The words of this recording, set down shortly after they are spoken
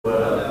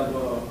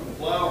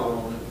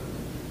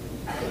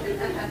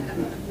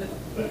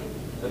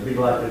be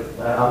like this,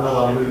 I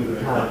know I'm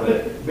losing time, but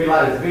it'd be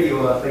like this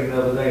video I seen the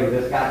other day with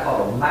this guy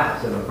called a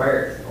mouse in a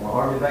barracks on an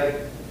army base.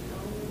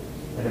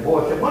 And the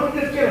boy said, why don't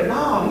you just get a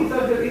nom? He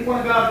said, he's one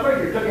of God's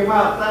creatures. Took him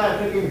outside,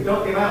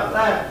 dunked him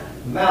outside.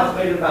 The mouse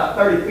made it about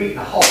 30 feet and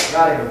a hawk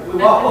got him and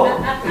flew off.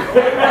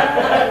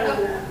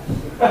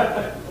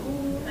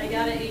 They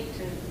gotta eat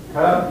too.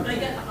 Huh? They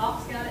got the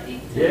hawks gotta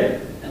eat too. Yeah.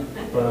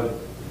 But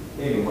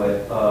anyway,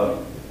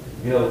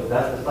 you know,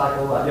 that's the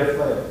cycle of life. Yes,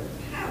 ma'am.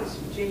 How's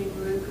Gene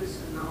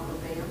Lucas and all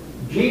of them?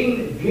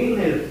 Jean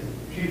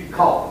she's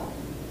coughing.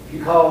 She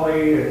called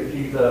me and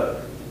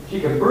she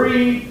can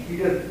breathe.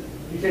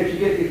 She said she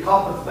gets these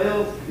coughing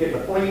spells, she gets a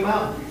flame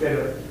out. She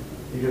said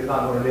she's just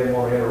not going to didn't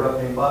want to interrupt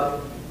anybody.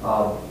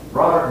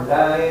 Robert and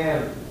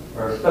Diane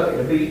are stuck at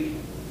the beach.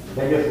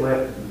 They just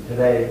left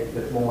today,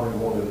 this morning,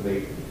 going to the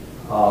beach.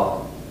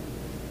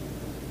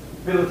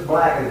 Phyllis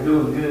Black is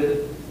doing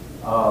good.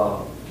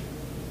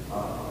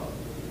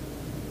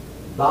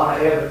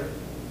 Donna Evans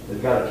has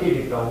got a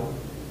kidney stone.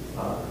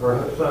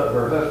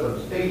 Her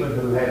husband Stephen,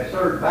 who had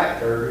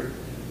back surgery,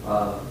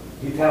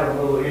 he's having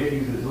a little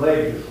issues. His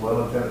legs are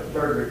swelling since the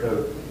surgery. So,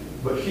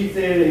 but she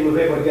said he was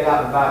able to get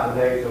out and about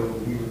today, so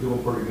he was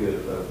doing pretty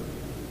good. So,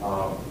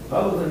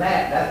 other than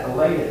that, that's the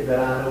latest that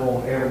I know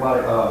on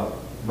everybody.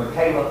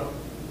 Michaela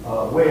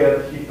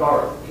Webb, she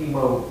starts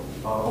chemo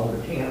on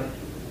the 10th,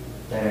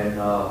 and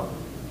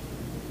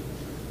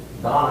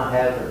Donna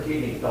has her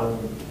kidney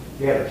stone.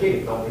 She has a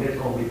kidney stone, and it's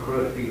going to be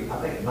crushed either, I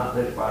think not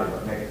this Friday,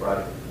 but next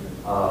Friday,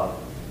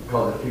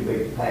 because it's too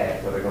big to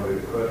pass, so they're going to do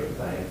the crushing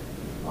thing.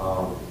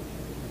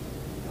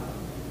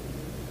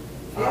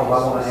 I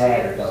want to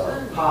add I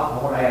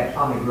want to add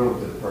Tommy Grove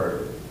to the prayer.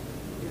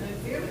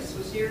 Phyllis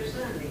was here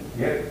Sunday.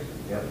 Yep.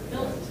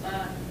 Phyllis is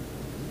fine.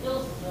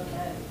 Phyllis is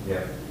okay.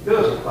 Yeah.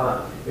 Phyllis is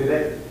fine.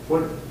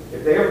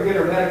 If they ever get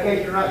her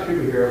medication right, she'll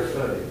be here every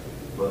Sunday.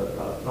 But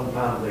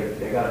sometimes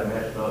they got it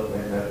messed up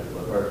and messed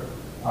with her.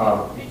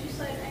 Did you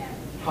say that?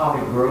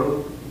 Tommy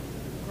Grove.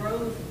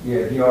 Grove?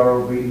 Yeah,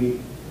 Grove.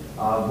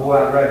 Boy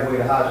I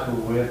graduated high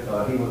school with.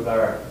 He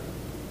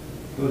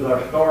was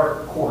our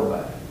star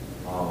quarterback.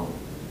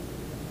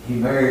 He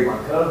married my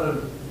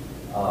cousin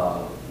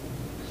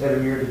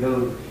 7 years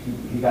ago.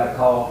 He got a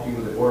call. She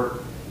was at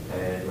work,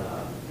 and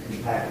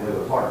he passed away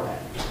with a heart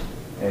attack.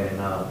 And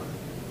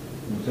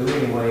so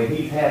anyway,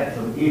 he's had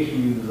some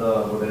issues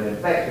with an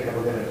infection that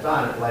was in his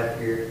sinus last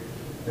year,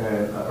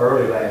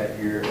 early last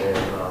year,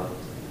 and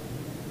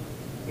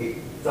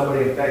some of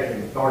the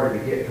infection started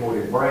to get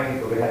toward his brain,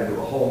 so they had to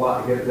do a whole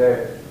lot to get it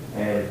there.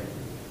 And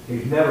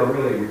he's never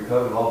really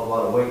recovered, lost a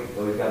lot of weight,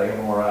 so he's got an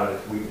MRI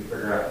this week to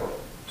figure out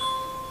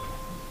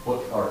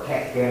or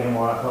CAT scan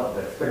MRI something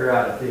to figure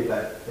out and see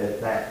if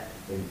that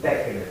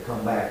infection has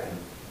come back.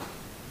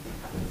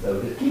 And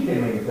so just keep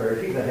him in your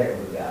prayers. He's a heck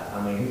of a guy. I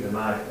mean, he's a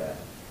nice guy.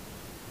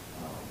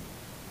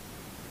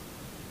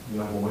 You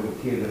know, when we were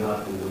kids in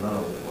high school, none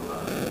of us were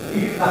nice.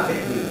 He's not that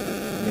good.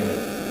 You know,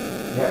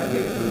 you have to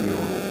get through your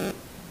own,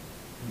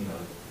 you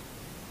know.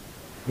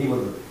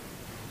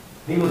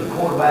 He was a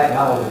quarterback, and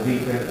I was a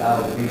defensive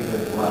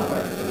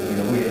linebacker. So, you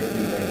know, we didn't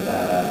do things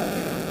that out.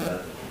 You know,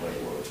 that's just the way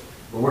it was.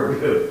 But we're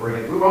good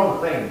friends. We were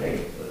on the same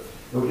team, but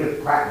it was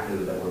just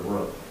practices that were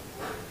rough.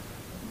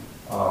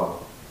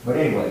 But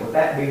anyway, with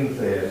that being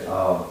said,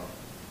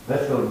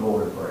 let's go to the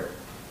Lord in prayer.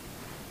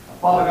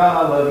 Father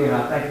God, I love you, and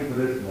I thank you for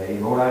this day.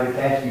 Lord, I just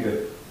ask you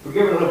to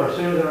forgive us of our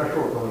sins and our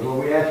shortcomings.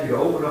 Lord, we ask you to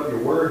open up your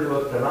word to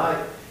us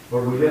tonight.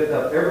 Lord, we lift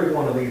up every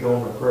one of these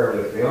on the prayer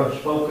list, the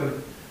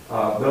unspoken,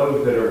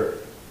 those that are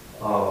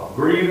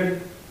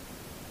grieving,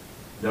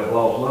 that have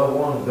lost loved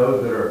ones,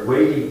 those that are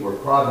waiting for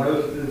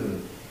prognoses,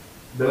 and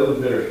those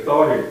that are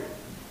started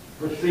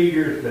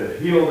procedures to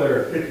heal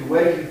their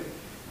situation.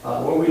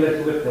 Lord, we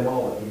let's lift them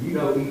all up. You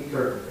know each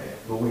circumstance.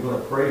 Lord, we're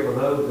going to pray for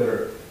those that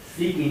are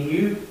seeking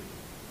you.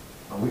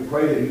 We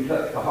pray that you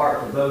touch the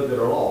hearts of those that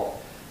are lost.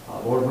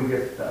 Lord,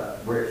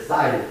 we're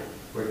excited.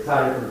 We're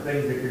excited for the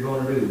things that you're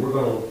going to do. We're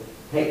going to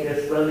take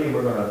this Sunday and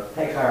we're going to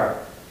take our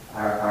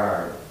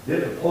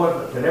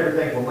disappointments and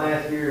everything from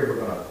last year.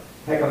 We're going to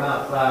take them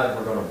outside.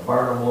 We're going to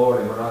burn them,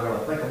 Lord, and we're not going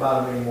to think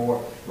about them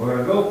anymore. We're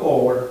going to go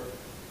forward,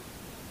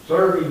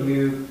 serving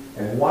you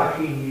and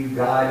watching you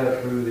guide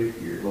us through this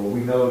year. Lord, we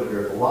know that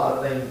there's a lot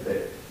of things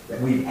that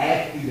we've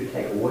asked you to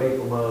take away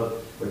from us,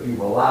 but you've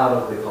allowed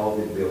us because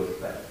it builds us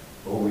back.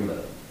 Lord, we love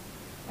you.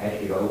 I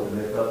ask you to open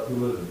this up to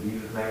us. In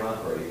Jesus' name I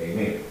pray.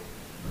 Amen.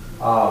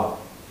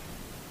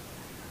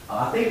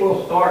 I think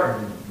we'll start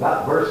in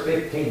about verse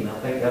 15. I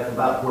think that's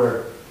about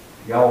where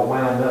y'all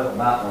wound up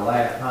about the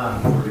last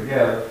time we were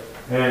together.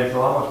 And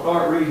so I'm going to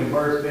start reading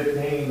verse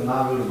 15, and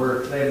I'll go to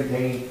verse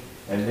 17,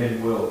 and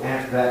then we'll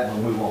answer that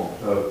and we'll move on.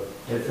 So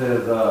it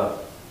says, let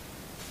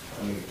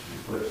me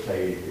flip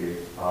page here.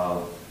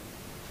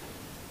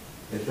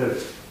 It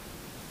says,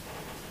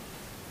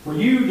 for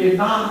you did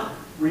not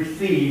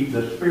receive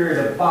the spirit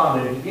of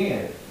bondage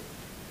again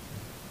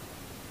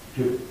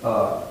to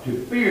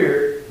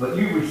fear, but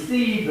you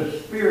received the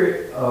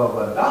spirit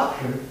of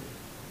adoption,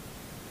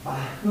 by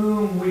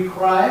whom we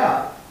cry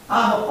out,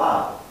 I'm a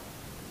Father.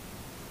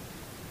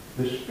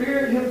 The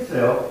Spirit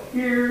Himself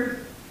hears,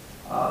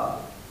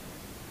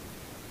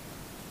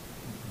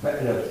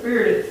 the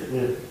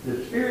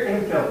Spirit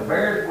Himself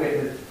bears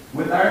witness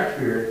with our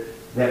spirit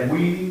that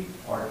we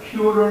are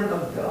children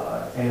of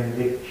God,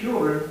 and if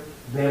children,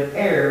 then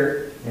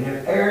heirs, and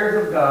if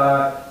heirs of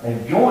God,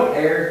 and joint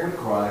heirs with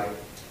Christ,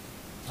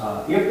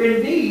 if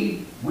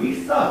indeed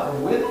we suffer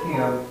with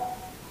Him,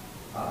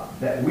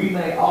 that we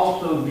may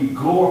also be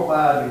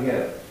glorified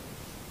together.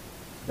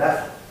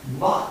 That's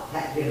not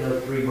packed in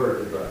those 3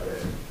 verses right there.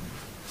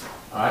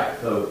 Alright,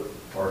 so,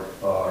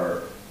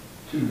 or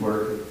 2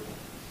 verses.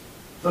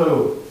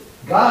 So,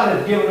 God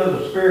has given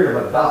us a spirit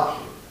of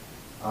adoption.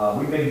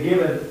 We've been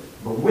given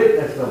the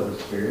witness of the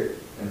Spirit.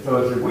 And so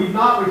it says, we've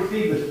not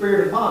received the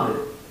spirit of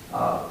bondage.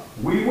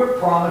 We were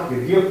promised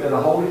the gift of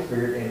the Holy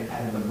Spirit in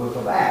the book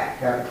of Acts,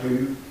 chapter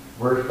 2,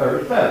 verse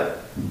 37.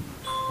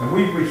 And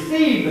we've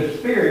received the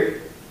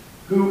Spirit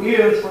who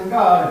is from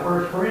God in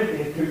 1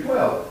 Corinthians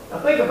 2:12. Now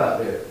think about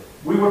this.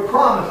 We were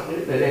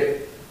promised that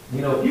if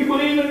you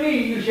believe in me,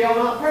 you shall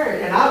not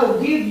perish, and I will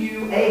give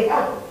you a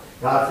helper.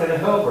 God sent a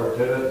helper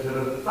to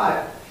the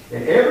disciples.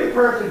 And every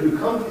person who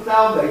comes to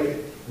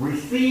salvation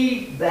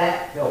receives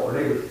that helper.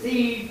 They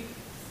receive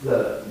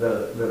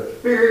the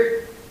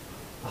Spirit,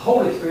 the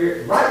Holy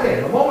Spirit, right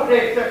there. The moment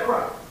they accept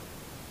Christ,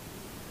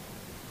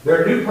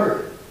 they're a new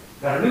person,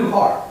 got a new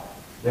heart.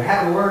 They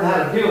have to learn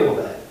how to deal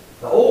with that.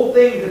 The old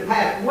things have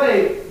passed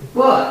away,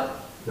 but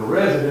the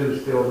residue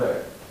is still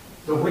there.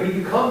 So when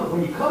you come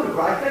to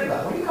Christ, think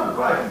about it. When you come to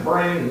Christ, you're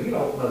brand new. You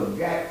don't know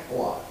jack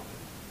squat.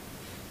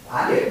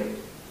 I didn't.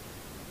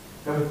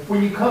 And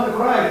when you come to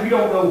Christ, you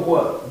don't know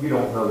what. You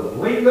don't know the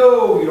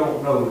lingo. You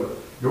don't know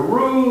the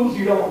rules.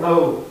 You don't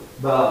know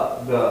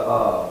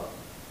the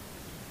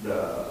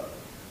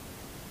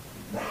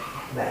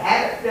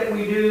habits that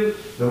we do,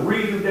 the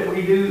reasons that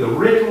we do, the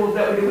rituals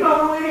that we do. We don't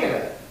know any of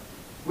that.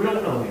 We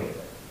don't know any of that.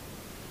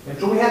 And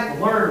so we have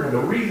to learn the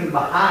reason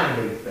behind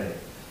these things.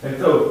 And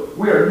so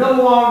we are no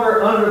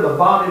longer under the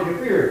bondage of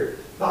fear.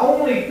 The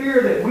only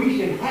fear that we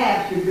should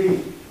have should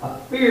be a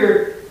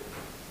fear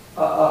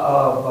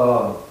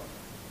of,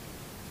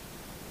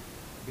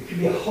 it should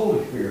be a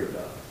holy fear of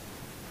God.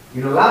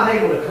 I'm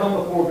able to come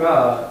before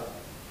God,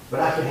 but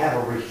I should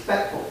have a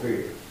respectful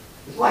fear.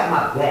 It's like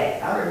my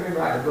dad. I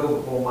remember I could go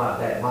before my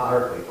dad, my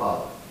earthly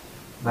father.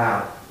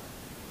 Now,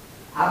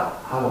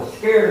 I was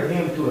scared of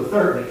him to a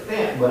certain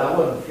extent, but I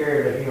wasn't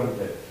scared of him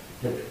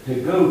to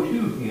go to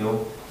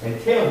him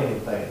and tell him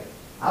things.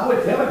 I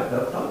would tell him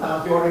stuff.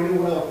 Sometimes he already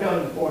knew what I was telling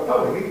him before I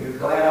told him. He was just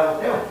glad I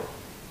was telling him.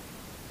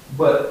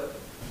 But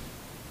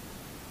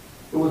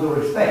it was a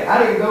respect.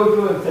 I didn't go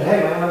to him and say, hey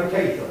man, let me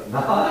tell you something. No,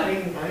 I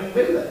didn't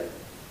do that.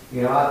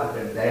 I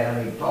said, Dad,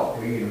 I need to talk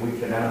to you, and we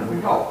sit down and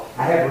we talk.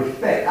 I had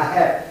respect.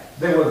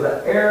 There was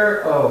an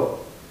air of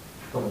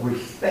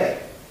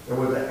respect. There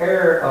was an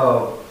air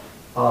of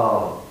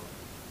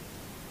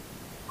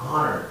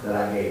honor that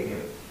I gave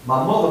him.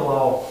 My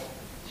mother-in-law,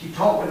 she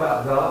talked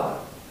about God.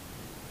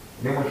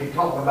 And then when she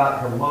talked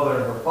about her mother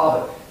and her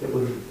father, there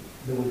was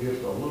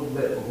just a little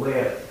bit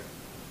less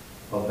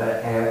of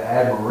that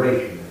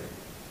admiration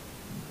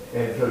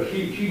there. And so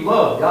she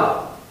loved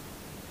God.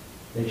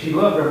 And she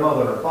loved her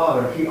mother and her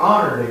father, and she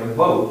honored them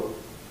both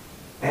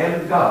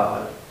and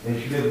God,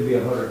 and she lived to be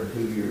 102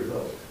 years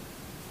old.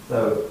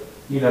 So,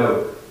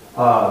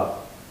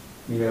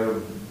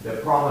 the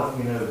promise,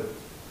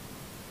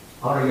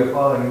 honor your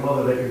father and your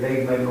mother that your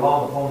days may be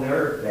long upon the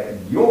earth,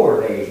 that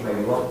your days may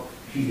be long.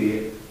 She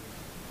did.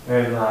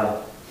 And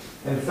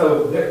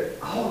so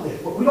all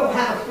this, but we don't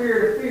have a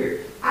spirit of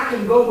fear. I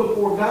can go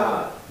before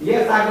God.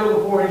 Yes, I go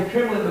before Him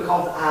trembling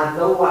because I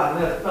know I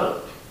messed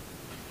up.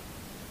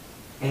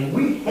 And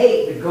we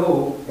hate to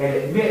go and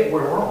admit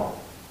we're wrong.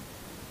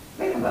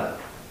 Think about it.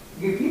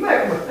 If you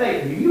make a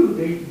mistake,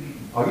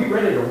 are you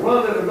ready to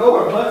run to the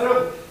door and bust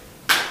up?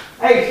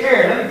 Hey,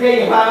 Sharon, let me tell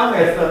you how I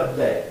messed up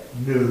today.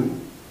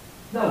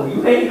 No,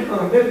 you ain't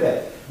going to do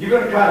that. You're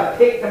going to try to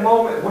pick the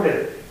moment when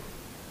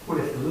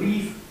it's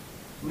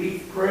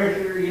least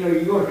pressure.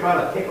 You're going to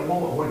try to pick a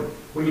moment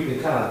when you can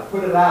kind of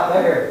put it out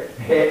there,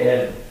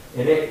 and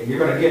you're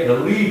going to get the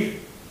least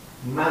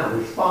amount of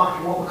response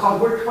you want,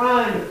 because we're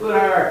trying to put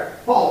our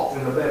faults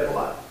in the best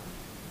light.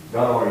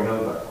 God already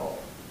knows our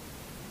faults.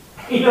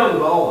 He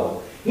knows all of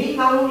them. He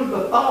knows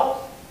the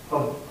thoughts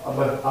of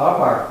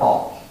our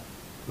faults,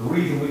 the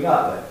reason we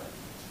got that.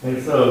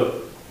 And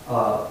so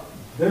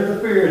there's a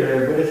fear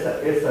there, but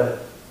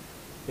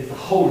it's a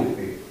holy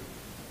fear.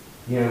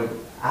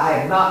 I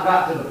have not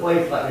got to the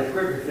place like the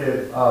scripture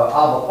says,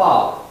 Abba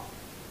Father.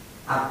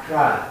 I'm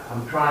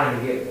trying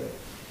to get there.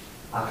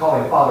 I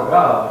call Him Father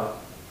God,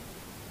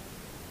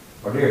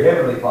 or dear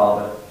Heavenly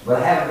Father,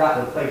 but I haven't got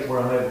to the place where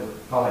I'm able to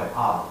call Him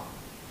Abba.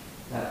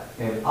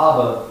 And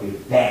Abba is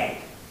Daddy.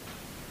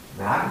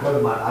 Now I can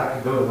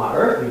go to my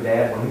earthly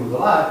dad when he was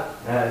alive.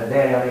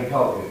 Daddy, I need to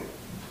talk to you.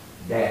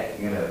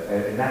 Daddy,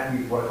 and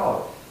that's what I call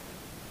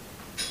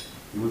it.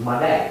 He was my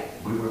dad.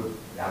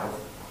 That was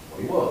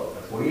what he was.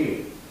 That's what he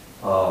is.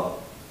 I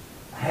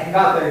hadn't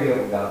got there yet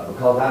with God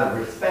because out of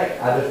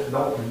respect, I just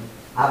don't.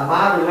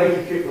 My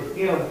relationship with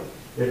Him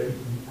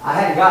I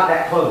hadn't got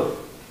that close.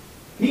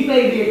 He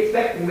may be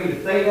expecting me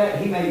to say that.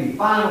 He may be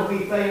fine with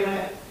me saying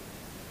that.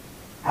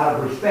 Out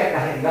of respect, I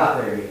hadn't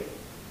got there yet.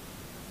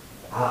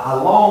 I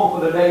long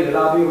for the day that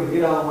I'll be able to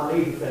get on my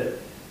knees and say,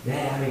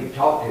 Dad, I need to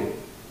talk to you.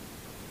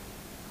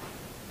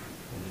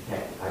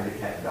 I just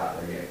haven't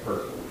got there yet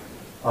personally.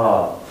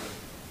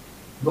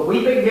 But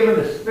we've been given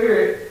the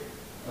spirit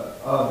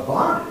of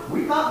bondage.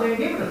 We've not been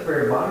given the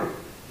spirit of bondage.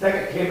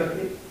 2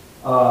 Timothy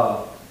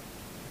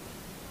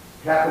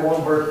chapter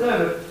 1, verse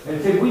 7, and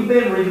it said, we've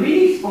been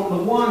released from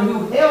the one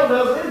who held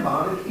us in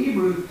bondage,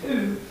 Hebrews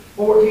 2,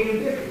 14 and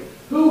 15.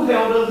 Who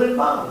held us in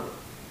bondage?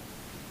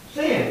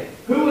 Sin.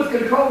 Who was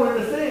controlling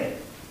the sin?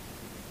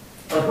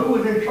 Or who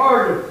was in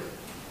charge of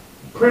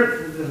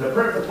princes and the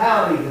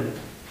principalities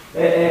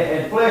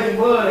and flesh and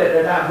blood at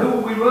that time? Who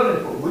were we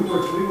running for? We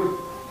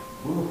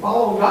were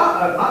following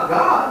God, not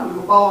God. We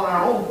were following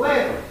our own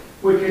flesh,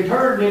 which in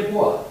turn did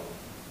what?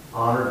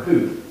 Honored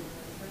who?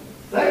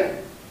 Satan.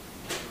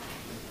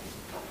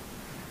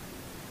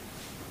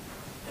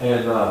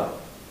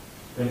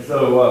 And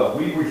so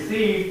we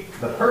received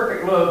the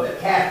perfect love that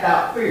cast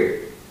out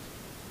fear.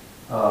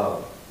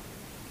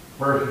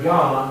 1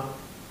 John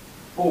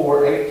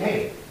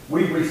 4:18.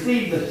 We've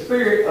received the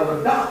spirit of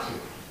adoption.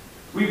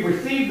 We've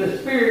received the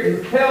Spirit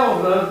who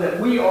tells us that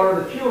we are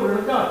the children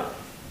of God.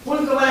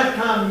 When's the last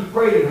time you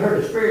prayed and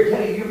heard the Spirit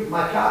telling you,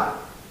 my child?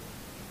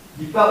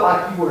 You felt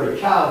like you were a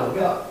child of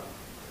God.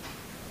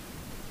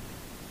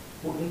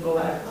 When's the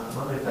last time?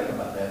 I mean, think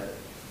about that.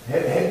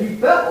 Have you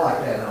felt like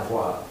that in a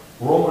while?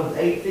 Romans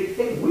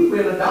 8:16. We've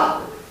been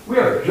adopted. We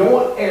are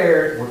joint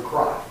heirs with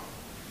Christ.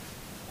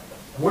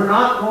 We're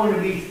not going to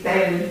be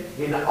standing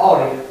in the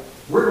audience.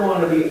 We're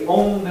going to be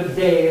on the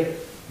dead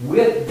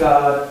with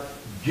God,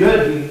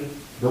 judging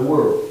the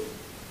world.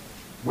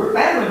 We're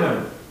family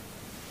members.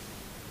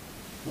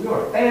 We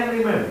are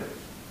family members.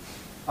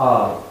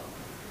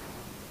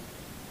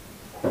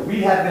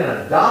 We have been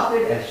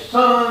adopted as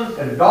sons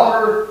and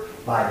daughters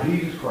by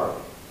Jesus Christ.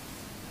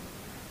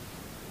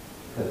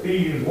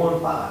 Ephesians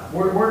 1:5.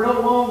 We're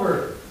no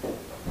longer,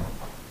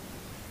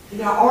 see,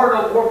 there are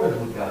no orphans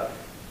with God.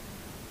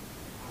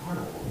 There are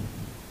no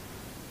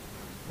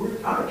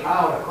orphans. I'm a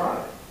child of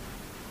Christ.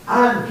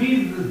 I'm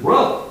Jesus'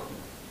 brother.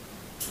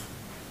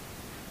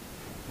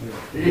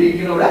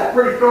 You know, that's a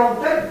pretty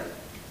strong statement.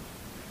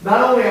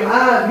 Not only am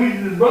I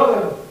Jesus'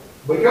 brother,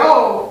 but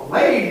y'all,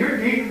 ladies, you're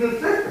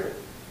Jesus' sister.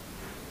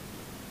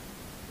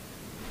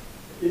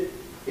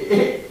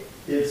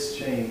 It's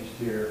changed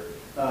here.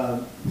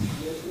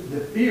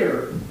 The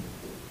fear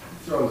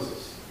throws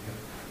us.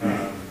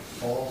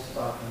 Paul's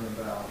talking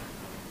about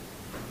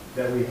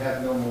that we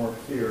have no more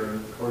fear, and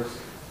of course,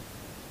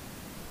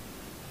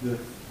 the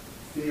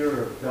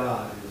fear of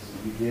God is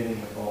the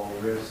beginning of all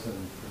wisdom.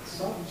 But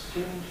something's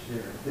changed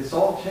here. It's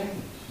all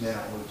changed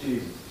now with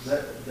Jesus.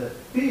 The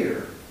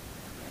fear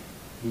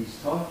he's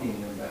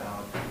talking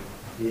about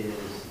is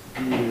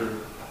fear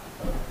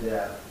of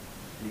death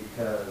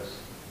because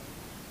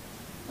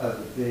of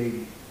the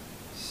big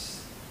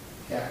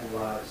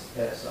capitalized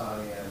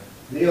S-I-N.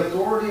 The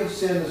authority of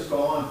sin is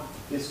gone.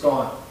 It's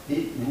gone.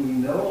 We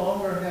no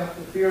longer have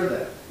to fear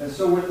that. And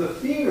so with the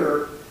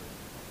fear,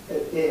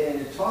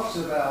 and it talks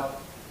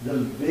about the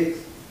big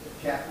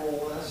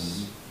capital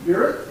S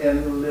spirit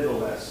and the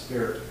little s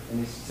spirit.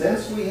 And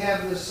since we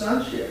have the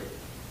sonship,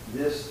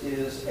 this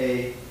is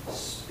a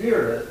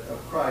spirit of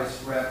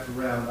Christ wrapped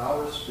around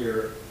our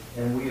spirit,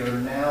 and we are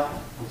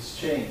now, it's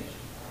changed.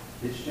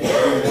 It's changed. We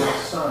are now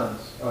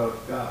sons of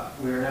God.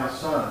 We are now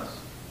sons.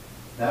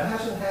 That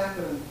hasn't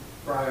happened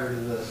prior to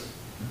this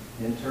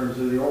in terms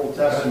of the Old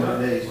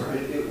Testament days.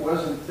 It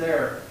wasn't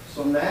there.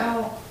 So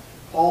now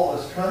Paul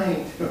is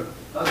trying to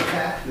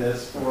unpack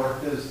this for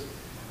his...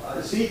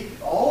 see,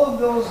 all of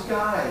those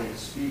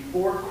guys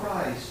before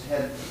Christ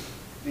had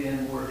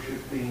been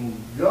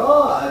worshiping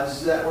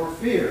gods that were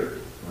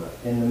feared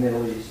in the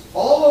Middle East.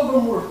 All of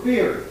them were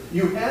feared.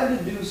 You had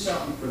to do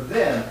something for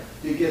them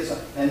to get some.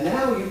 And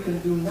now you can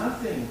do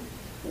nothing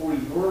for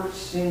your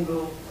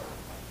single,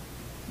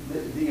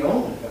 the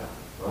only God.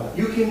 Right.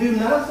 You can do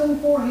nothing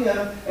for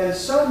him, and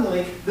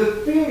suddenly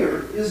the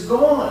fear is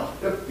gone.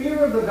 The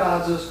fear of the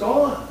gods is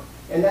gone.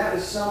 And that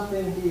is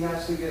something he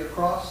has to get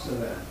across to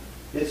them.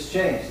 It's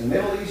changed. The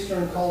Middle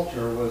Eastern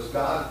culture was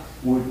God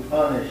would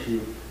punish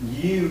you.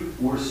 You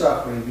were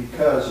suffering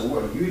because of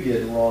what you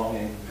did wrong,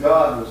 and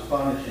God was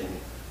punishing you.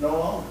 No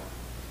longer.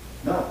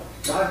 No.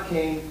 God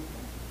came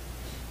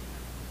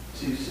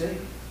to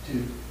save,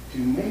 to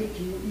make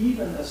you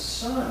even a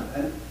son,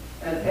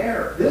 an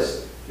heir.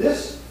 This,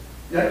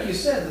 like you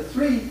said, the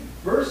 3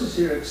 verses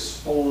here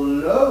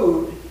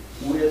explode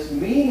with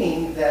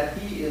meaning that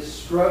he is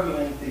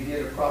struggling to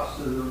get across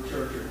to the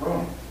church at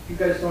Rome. You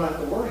guys don't have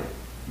to worry.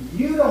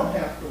 You don't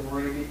have to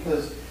worry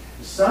because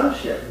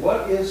sonship,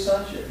 what is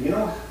sonship? You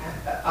know,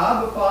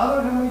 Abba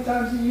Father, how many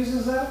times he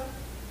uses that?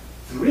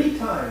 3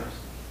 times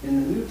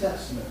in the New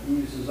Testament he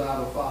uses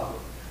Abba Father.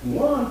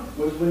 One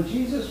was when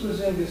Jesus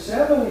was in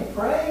Gethsemane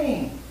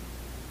praying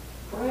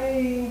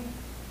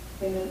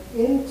in an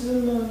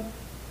intimate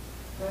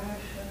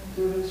fashion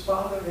to his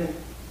Father. And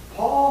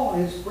Paul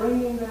is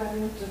bringing that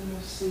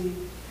intimacy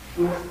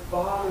with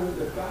Father,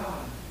 the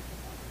God,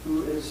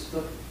 who is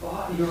the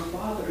Father. Your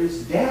Father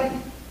is Daddy.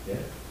 Yeah.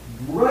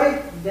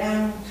 Right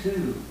down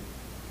to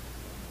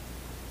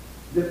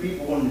the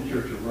people in the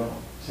Church of Rome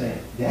saying,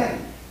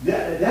 Daddy.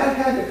 That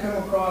had to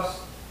come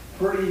across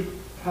pretty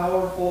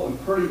powerful and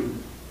pretty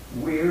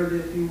weird,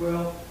 if you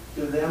will,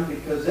 to them,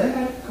 because they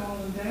had to call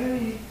him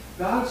Daddy.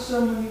 God's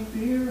summoning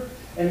fear,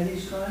 and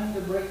he's trying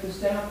to break this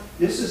down.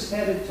 This is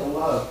headed to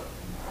love.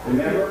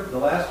 Remember the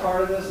last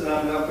part of this, and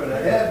I'm jumping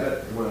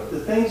ahead, but the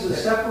things that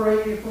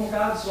separate you from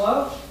God's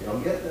love, you'll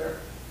get there.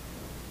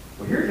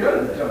 Well, you're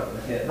good at Jumping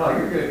that. ahead. No,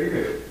 you're good, you're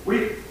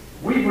good.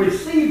 We've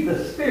received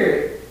the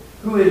Spirit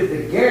who is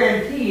the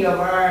guarantee of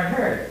our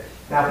inheritance.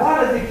 Now,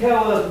 why does he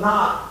tell us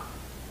not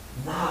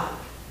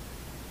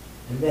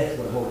to mess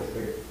with the Holy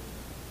Spirit?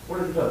 What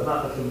does he tell us?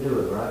 Not to do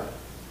it, right?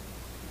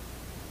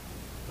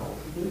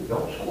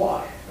 Don't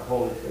squash the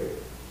Holy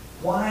Spirit.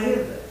 Why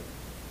is that?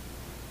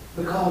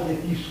 Because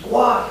if you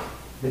squash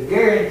the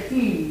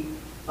guarantee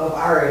of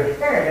our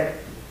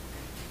inheritance,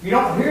 you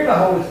don't hear the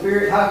Holy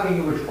Spirit, how can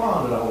you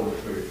respond to the Holy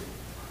Spirit?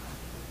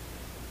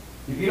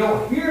 If you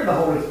don't hear the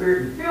Holy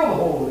Spirit and feel the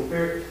Holy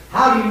Spirit,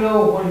 how do you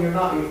know when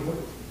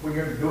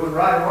you're doing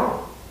right or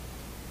wrong?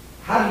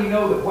 How do you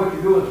know that what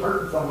you're doing is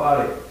hurting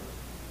somebody?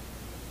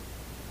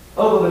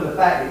 Other than the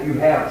fact that you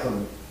have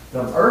some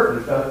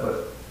earthly stuff,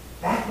 but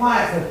that's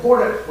why it's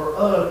important for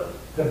us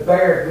to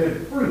bear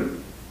good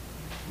fruit.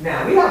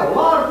 Now, we have a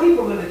lot of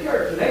people in the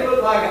church, and they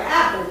look like an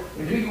apple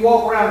until you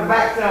walk around the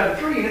backside of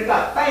the tree, and it's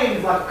got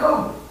fangs like a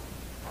cobra.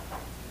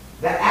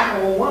 That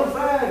apple on one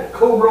side,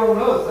 cobra on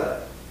the other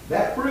side.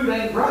 That fruit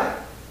ain't right.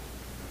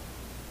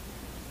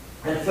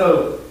 And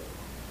so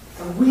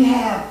we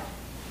have,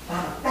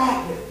 by the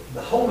fact that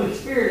the Holy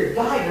Spirit is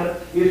guiding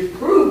us, is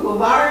proof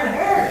of our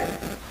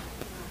inheritance.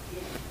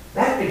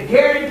 That's the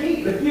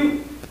guarantee.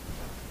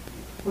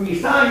 When you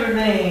sign your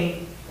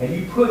name and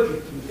you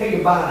say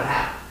you're buying a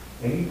house,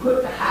 and you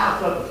put the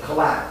house up as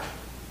collateral,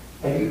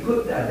 and you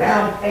put a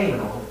down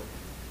payment on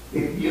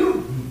it, if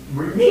you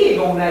renege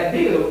on that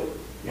deal,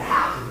 your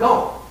house is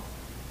gone.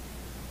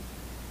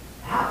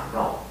 The house is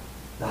gone.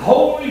 The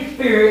Holy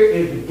Spirit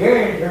is the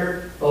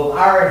guarantor of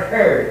our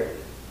inheritance.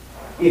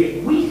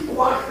 If we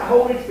squash the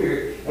Holy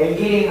Spirit and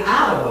get him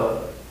out of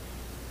us,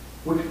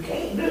 which we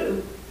can't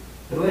do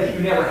unless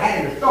you never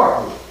had him to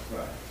start with,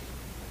 Right.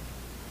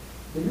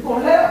 then you're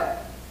going to hell.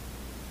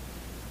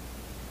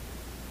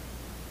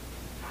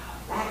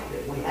 The fact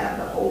that we have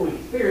the Holy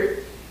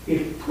Spirit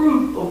is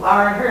proof of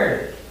our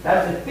inheritance.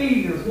 That's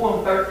Ephesians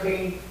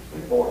 1:13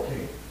 and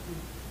 14.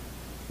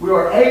 We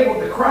are able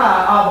to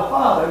cry, Abba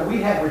Father.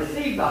 We have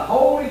received the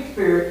Holy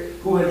Spirit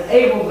who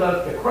enables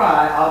us to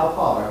cry, Abba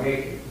Father.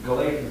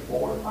 Galatians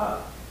 4 and 5.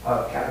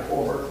 Chapter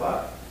 4, verse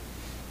 5.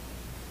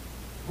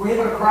 We're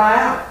able to cry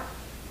out,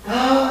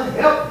 God,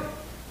 help me.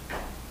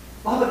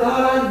 Father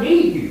God, I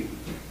need you.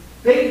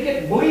 Things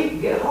get bleak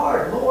and get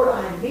hard. Lord,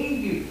 I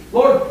need you.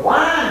 Lord,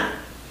 why?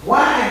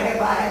 Why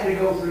have I had to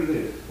go through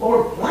this?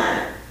 Lord,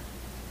 why?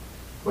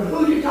 But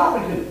who are you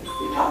talking to?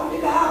 You're talking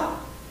to God.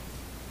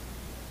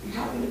 You're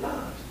talking to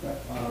God.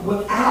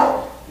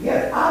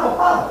 Abba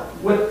Father.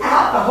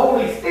 Without the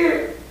Holy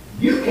Spirit,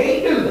 you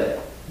can't do that.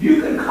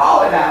 You can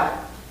call it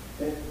out.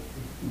 And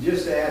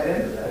just to add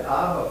into that,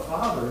 Abba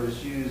Father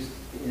is used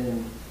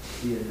in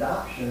the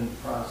adoption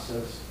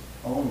process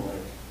only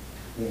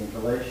in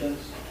Galatians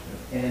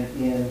and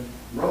in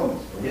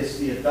Romans. It's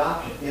the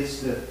adoption.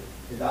 It's the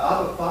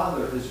Abba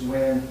Father is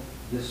when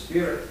the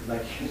Spirit,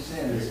 like you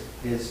said,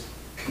 is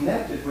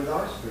connected with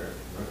our spirit.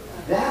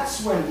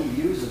 That's when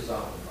he uses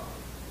Abba Father.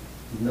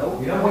 No,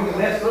 You know when you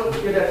mess up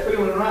and get that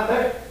feeling right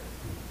there?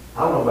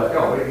 I don't know about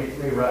y'all, but it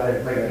gets me right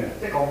there, making me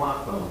stick on my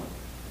thumb.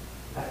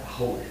 That's the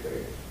Holy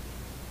Spirit.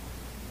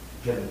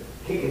 Just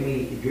kicking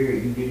me to Jerry,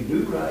 you didn't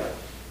do right.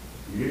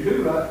 You didn't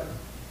do right.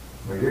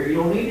 Or Jerry, you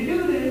don't need to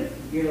do this.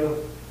 You know,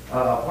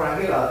 when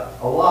I get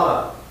a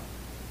lot of,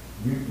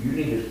 you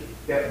need to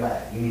step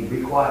back. You need to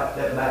be quiet,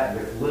 step back,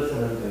 and just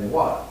listen and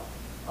watch.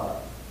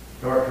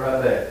 Starts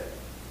right there.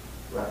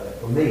 Right there.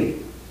 For me.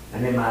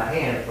 And then my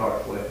hand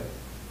starts sweating.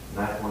 And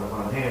that's when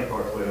my hand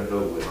starts sweating, it's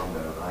over with. I'm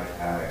done. I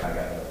got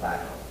that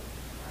back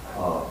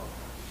on.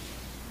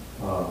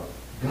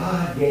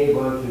 God gave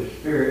us His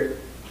Spirit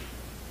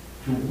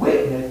to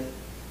witness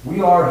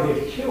we are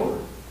His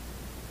children.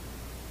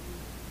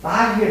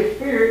 By His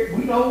Spirit,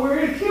 we know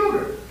we're His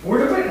children.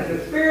 We're the witness.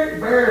 The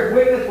Spirit bears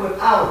witness with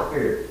our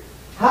spirit.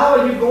 How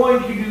are you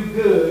going to do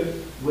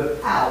good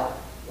without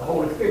the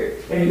Holy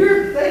Spirit? And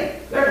here's the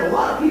thing. There's a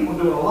lot of people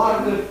doing a lot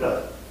of good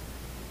stuff.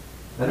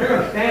 And they're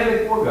going to stand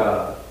before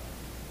God.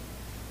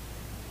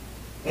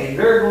 And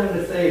they're going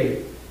to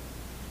say,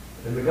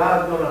 and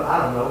God's going to,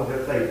 I don't know,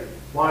 just say,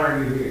 why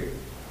are you here?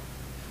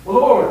 Well,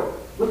 Lord,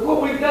 look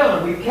what we've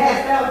done. We've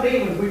cast out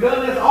demons. We've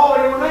done this all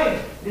in your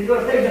name. He's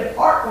going to say,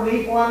 depart from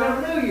me, for I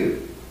never knew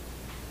you.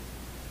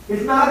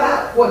 It's not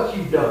about what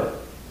you've done.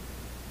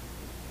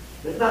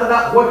 It's not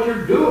about what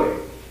you're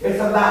doing. It's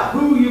about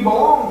who you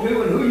belong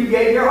to and who you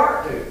gave your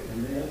heart to.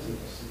 And the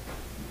intimacy.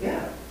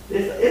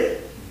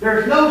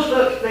 There's no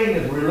such thing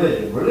as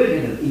religion.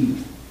 Religion is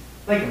evil.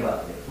 Think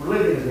about this.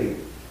 Religion is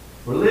evil.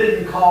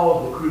 Religion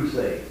caused the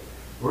crusade.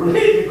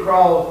 Religion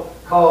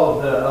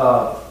caused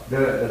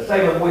the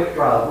Salem witch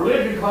trials.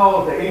 Religion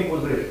caused the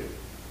Inquisition.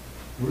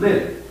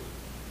 Religion.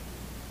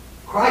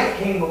 Christ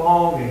came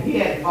along and he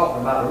hadn't talked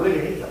about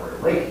religion. It's a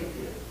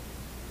relationship.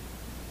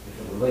 It's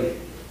a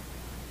relationship.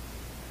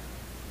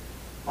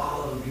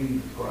 Follow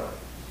Jesus Christ.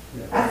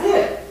 That's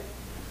it.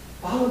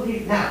 Follow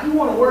Jesus. Now, if you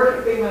want to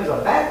worship him as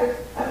a Baptist,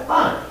 that's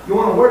fine. You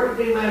want to worship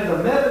him as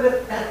a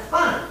Methodist, that's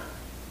fine.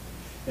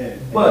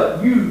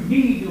 But you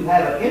need to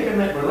have an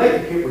intimate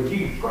relationship with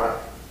Jesus Christ.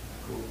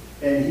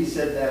 And he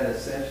said that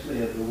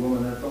essentially of the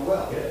woman at the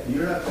well. Yeah.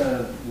 You're not going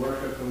to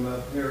worship him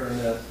up here in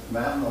the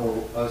mountain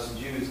or us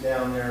Jews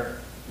down there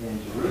in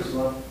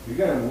Jerusalem. You're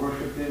going to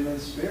worship him in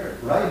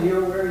spirit, right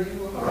here where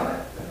you are.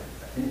 Right.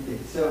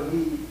 And so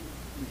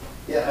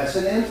it's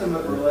an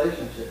intimate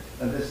relationship.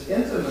 And this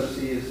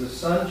intimacy is the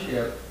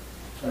sonship,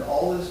 and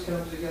all this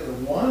comes together.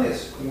 One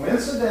is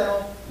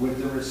coincidental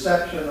with the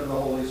reception of the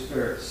Holy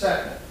Spirit.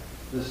 Second,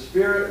 the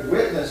Spirit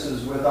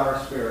witnesses with our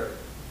spirit.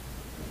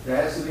 There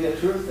has to be a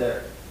truth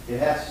there. It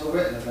has to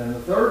witness. And the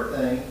third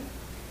thing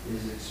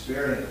is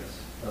experience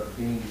of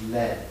being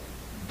led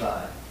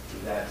by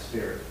that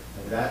Spirit.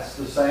 And that's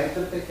the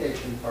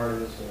sanctification part of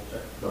this whole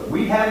chapter. But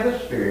we have the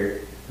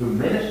Spirit who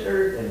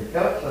ministers and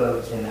helps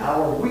us in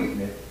our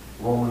weakness,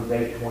 Romans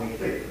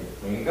 8:26.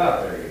 We ain't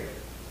got there yet.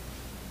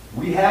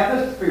 We have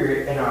the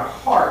Spirit in our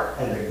heart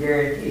as a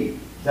guarantee.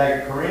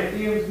 2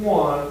 Corinthians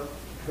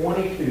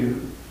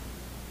 1:22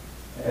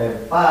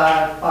 and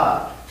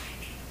 5:5.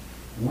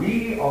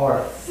 We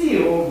are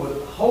sealed with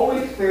the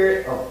Holy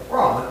Spirit of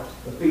promise,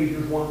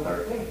 Ephesians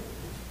 1:13.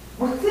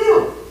 We're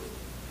sealed.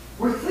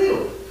 We're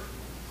sealed.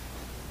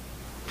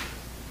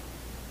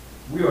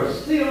 We are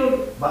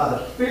sealed by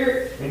the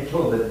Spirit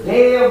until the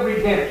day of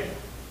redemption.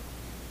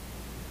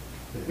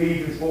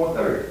 Ephesians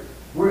 4:30.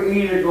 We're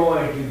either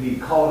going to be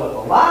caught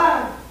up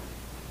alive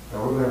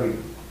or we're going to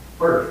be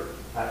first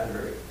at the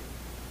grave.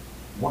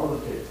 One of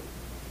the two.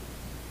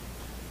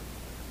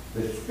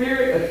 The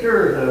Spirit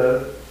assures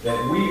us that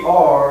we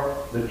are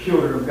the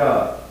children of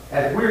God.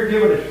 As we're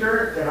given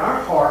assurance in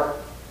our heart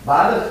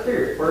by the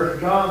Spirit. 1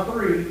 John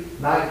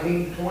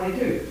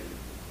 3:19-22.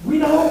 We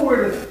know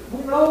we're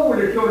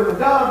the children of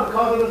God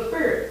because of the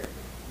Spirit.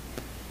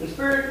 The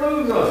Spirit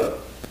moves us.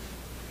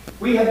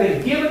 We have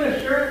been given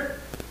assurance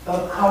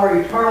of our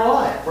eternal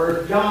life.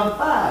 1 John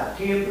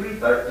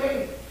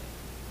 5:10-13.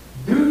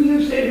 Do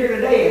you sit here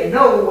today and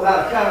know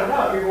without a shadow of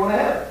doubt you're going to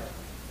heaven?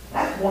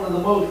 That's one of the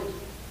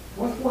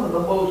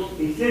most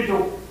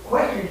essential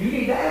questions you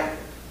need to ask.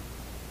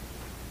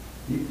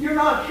 If you're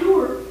not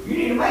sure, you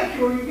need to make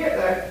sure you get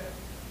there.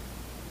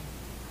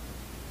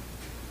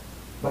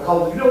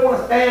 Because you don't want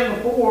to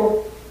stand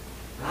before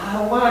God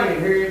Almighty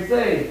and hear him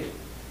say,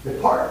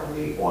 depart from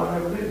me, for I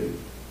never knew you.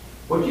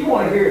 What you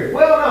want to hear is,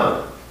 well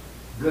done,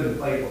 good and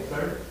faithful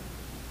servant.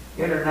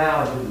 Enter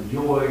now into the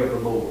joy of the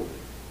Lord.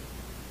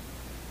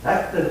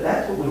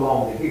 That's what we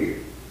long to hear.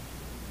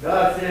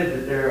 God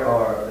says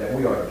that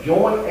we are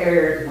joint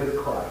heirs with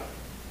Christ.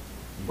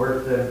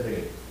 Verse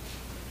 17.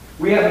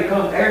 We have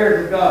become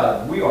heirs of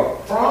God. We are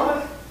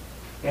promised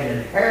and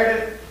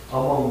inherited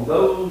among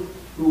those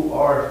who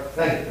are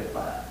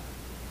sanctified.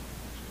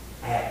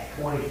 Acts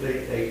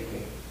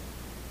 26:18.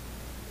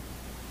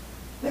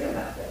 Think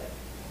about that.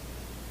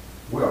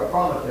 We are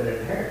promised an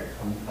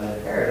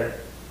inheritance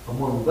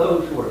among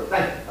those who are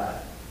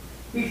sanctified.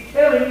 He's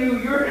telling you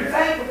you're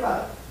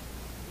sanctified.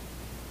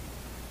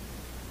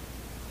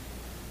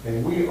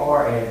 And we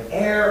are an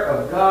heir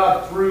of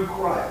God through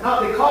Christ.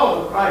 Not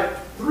because of Christ,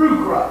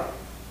 through Christ.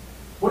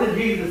 What did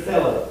Jesus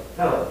tell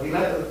us? He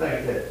left us a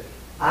thing that said,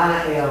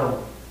 I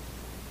am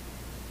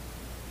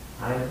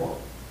what?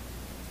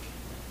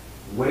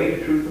 The way,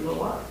 the truth, and the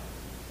life.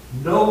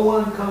 No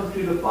one comes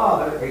to the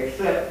Father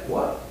except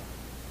what?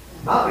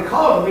 Not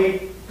because of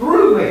me,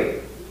 through me.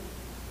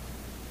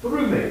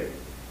 Through me.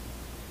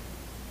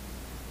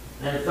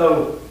 And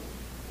so,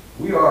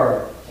 we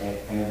are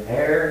an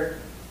heir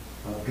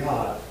of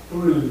God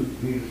through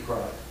Jesus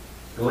Christ.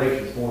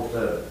 Galatians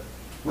 4:7.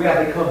 We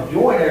have become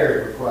joint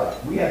heirs with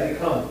Christ. We have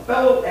become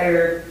fellow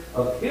heirs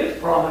of his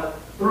promise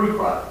through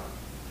Christ.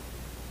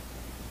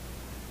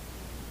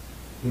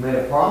 He made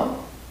a promise.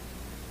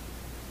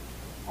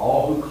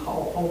 All who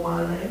call upon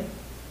my name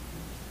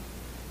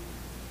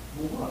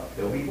will what?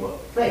 They'll be what?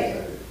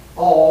 Saved.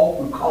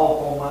 All who call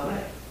upon my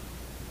name.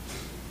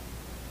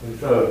 And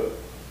so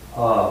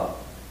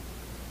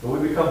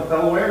we become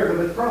fellow heirs of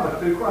his promise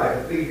through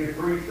Christ. Ephesians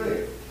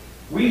 3:6.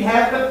 We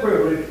have the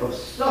privilege of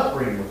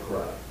suffering with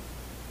Christ.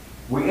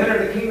 We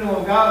enter the kingdom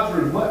of God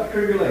through much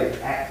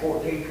tribulation. Acts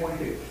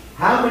 14:22.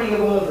 How many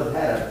of us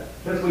have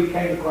since we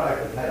came to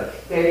Christ, have had a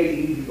steady,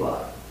 easy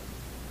life?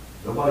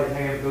 Nobody's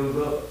hand goes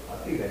up.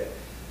 I see that.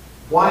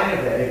 Why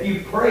is that? If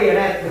you pray and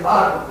ask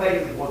God for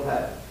patience, what's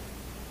happened?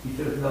 He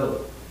says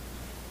no.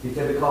 He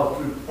said because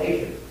through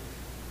patience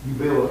you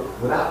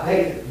build. Without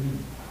patience, you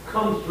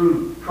come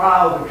through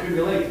trials and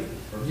tribulations.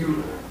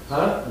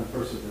 Huh? And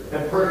perseverance.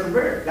 And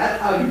perseverance.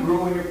 That's how you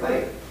grow in your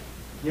faith.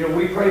 You know,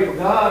 we pray for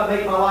God,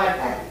 make my life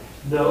happy.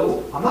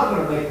 No, I'm not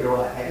going to make your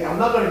life happy. I'm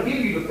not going to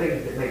give you the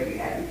things that make you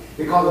happy.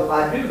 Because if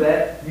I do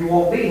that, you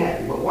won't be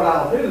happy. But what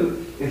I'll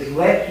do is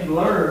let you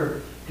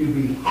learn to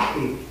be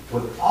happy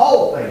with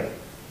all things.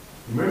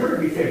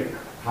 Remember, he said,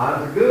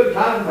 times are good,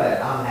 times are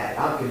bad. I'm happy.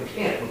 I'm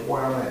content with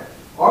where I'm at.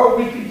 Are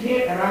we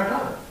content in our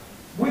time?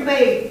 We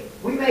made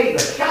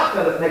the shock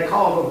of it may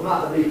cause us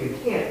not to be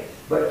content.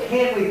 But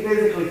can't we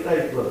physically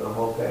say, look, I'm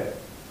okay.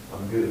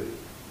 I'm good.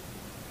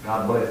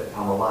 God bless it.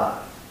 I'm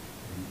alive.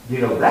 You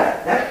know,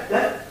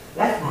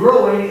 that's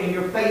growing in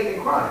your faith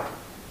in Christ.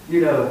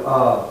 You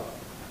know,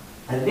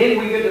 and then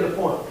we get to the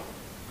point.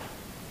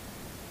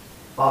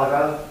 Father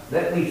God,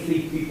 let me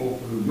see people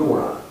through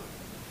your eyes.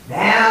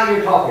 Now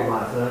you're talking,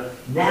 my son.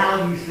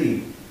 Now you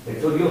see. And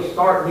so you'll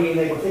start being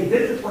able to say,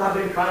 this is what I've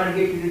been trying to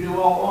get you to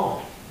do all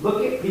along.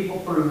 Look at people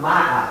through my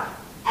eyes.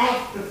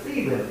 Ask to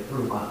see them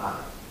through my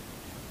eyes.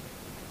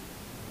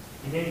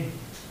 And then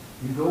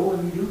you go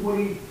and you do what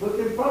he puts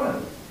in front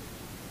of you.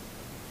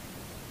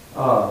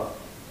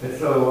 And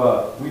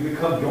so we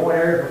become joint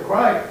heirs with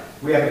Christ.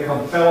 We have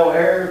become fellow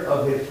heirs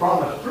of his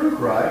promise through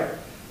Christ.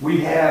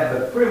 We have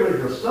the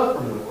privilege of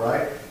suffering with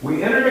Christ.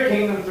 We enter the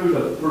kingdom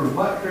through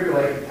much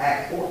tribulation,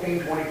 Acts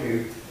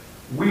 14:22.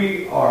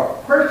 We are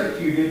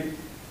persecuted,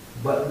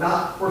 but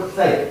not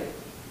forsaken.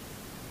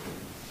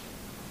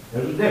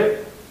 There's a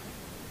difference.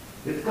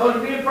 Just because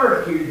you're being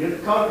persecuted,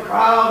 just because the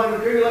trials and the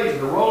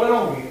tribulations are rolling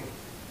on you,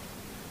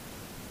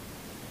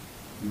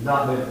 you've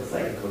not been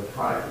forsaken because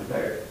Christ is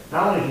there.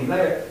 Not only is he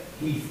there,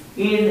 he's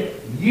in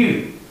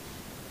you.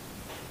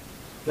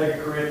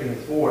 2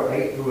 Corinthians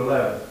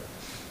 4:8-11.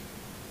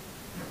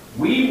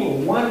 We will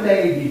one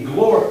day be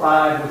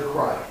glorified with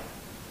Christ.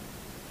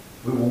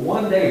 We will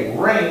one day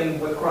reign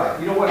with Christ.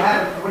 You know what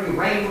happens when you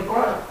reign with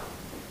Christ?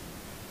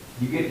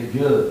 You get to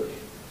judge.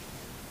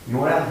 You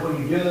know what happens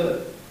when you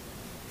judge?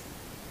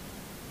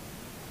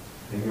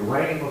 And you're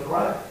reigning with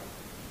Christ.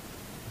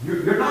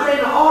 You're not in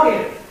the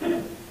audience.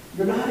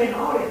 You're not in the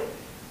audience.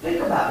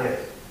 Think about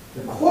this.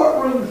 The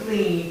courtroom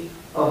scene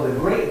of the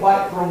great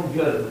white throne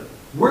judgment.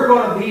 We're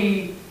going to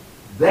be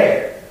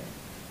there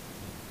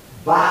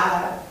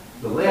by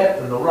the left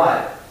and the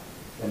right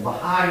and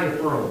behind the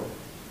throne.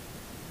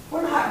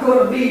 We're not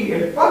going to be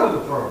in front of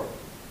the throne.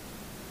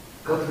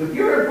 Because if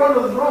you're in front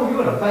of the throne,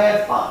 you're in a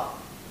bad spot.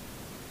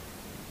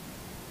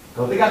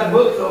 Because they got the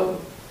books open.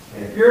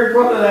 And if you're in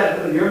front of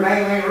that, your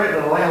name ain't written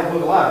in the Lamb's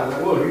Book of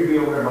Life. Well, you'd be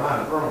over there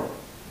behind the throne.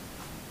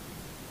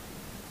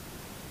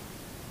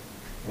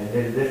 And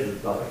then this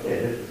is, like I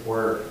said, this is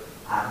where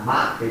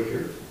my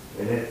picture,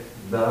 and it's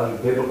not a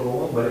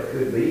biblical one, but it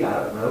could be,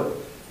 I don't know,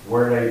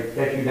 where they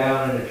set you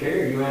down in a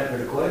chair, you answer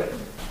the question,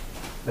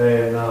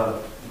 and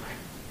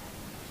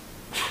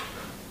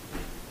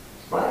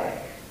splash.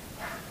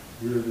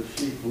 You're the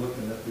sheep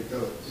looking at the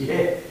goats.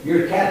 Yeah,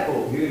 you're a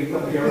catapult. You're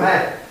your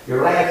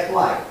last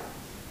flight.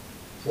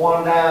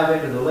 Swan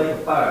dive into the lake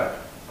of fire.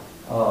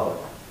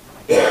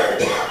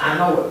 I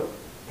know it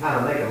kind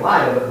of making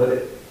light of it, but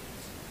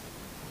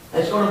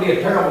it's going to be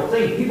a terrible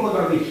thing. People are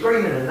going to be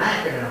screaming and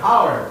knocking and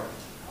hollering.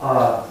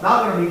 It's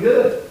not going to be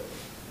good.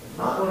 It's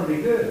not going to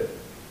be good.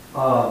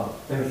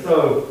 And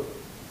so,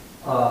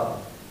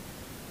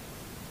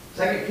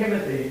 2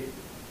 Timothy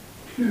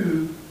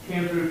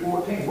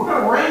 2:10-14. We're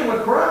going to reign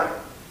with Christ.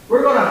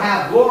 We're going to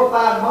have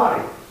glorified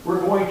bodies.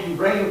 We're going to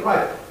reign with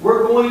Christ.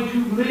 We're going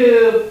to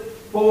live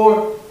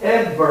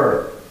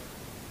forever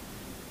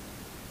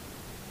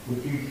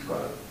with Jesus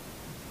Christ.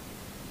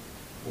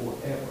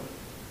 Forever.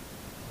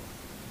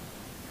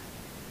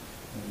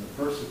 And the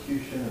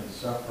persecution and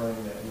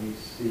suffering that we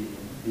see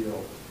and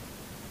feel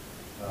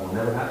Will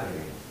never happen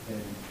again.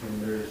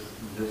 and there's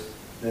just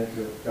think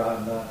of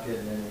God not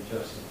getting any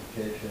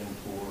justification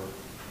for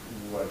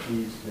what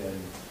he's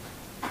been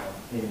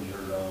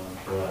injured on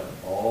Right.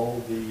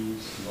 all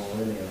these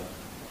millennia,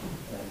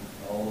 and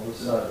all of a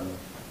sudden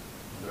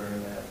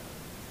during that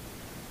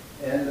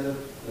end of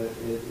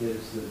it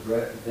is the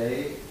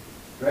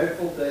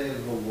dreadful day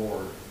of the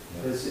Lord.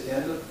 Yeah. It's the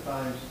end of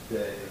times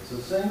day. It's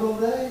a single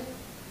day,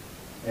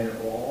 and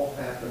it will all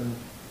happen,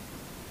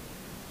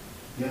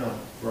 you know,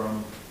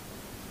 from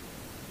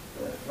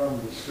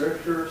the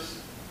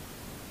scriptures,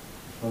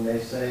 when they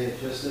say it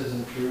just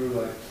isn't true,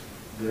 like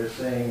they're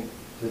saying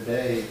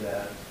today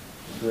that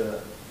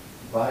the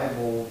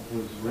Bible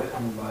was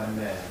written by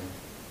man,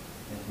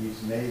 and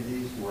he's made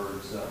these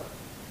words up,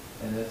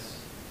 and it's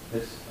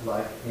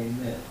like a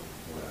myth.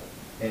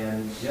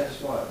 And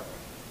guess what?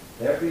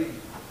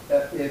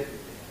 If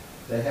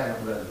they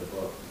haven't read the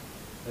book,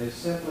 they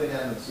simply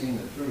haven't seen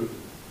the truth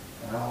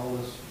and how all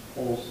this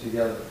holds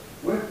together.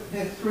 We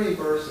have 3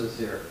 verses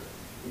here.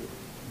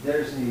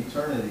 There's an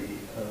eternity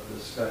of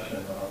discussion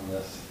on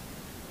this,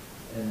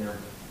 and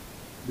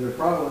there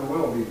probably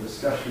will be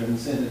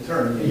discussions in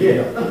eternity.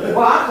 Yeah. Well,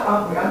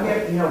 I'm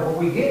getting, when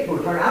we get to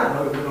eternity, I don't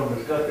know if we're going to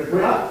discuss this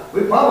or not.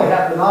 We probably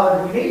have the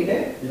knowledge we need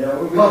then. Yeah,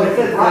 Because it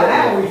says right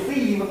now we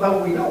see even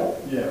though we don't.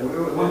 Yeah.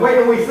 Well, wait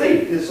till we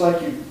see. It's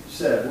like you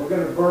said, we're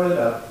gonna burn it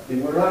up,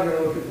 and we're not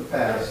gonna look at the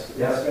past. It's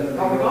Yeah, gonna be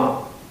coming going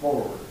on.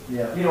 forward,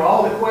 yeah. You know,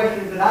 all the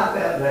questions that I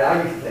felt, that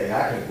I used to say,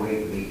 I can't wait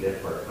to meet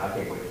this person, I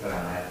can't wait to sit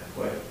down and ask the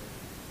question.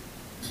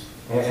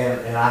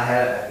 And I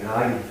had, you know,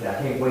 I used to say,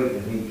 I can't wait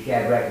to meet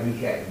Shadrach,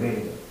 Meshach, and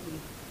Abednego.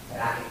 And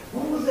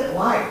what was it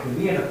like to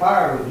be in the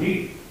fire with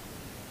Jesus?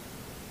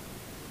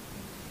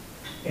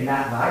 And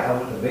that night, I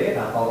went to bed,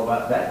 and I thought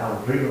about that, and I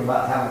was dreaming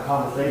about having a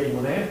conversation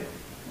with them.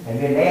 And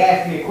then they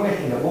asked me a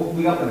question that woke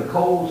me up in a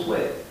cold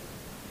sweat.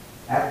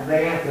 After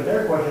they answered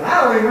their question,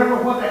 I don't even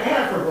remember what the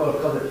answer was,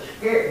 because it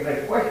scared,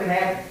 the question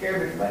asked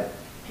scared me so bad.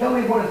 Tell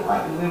me what it's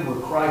like to live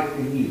with Christ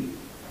in you.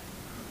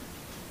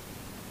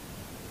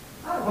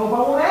 I don't know if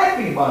I want to ask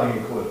anybody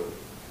any question.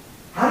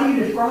 How do you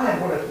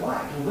describe what it's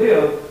like to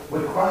live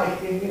with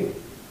Christ in you?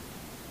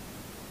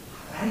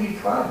 How do you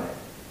describe that?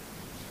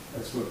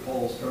 That's what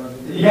Paul's trying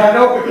to do. Yeah, I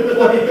know what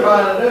he's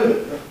trying to do.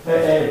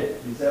 And,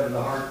 He's having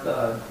a hard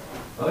time.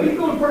 well, he's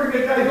doing a pretty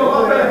good job. He's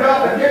doing a better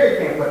job than Jerry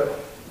can.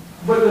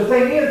 But the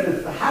thing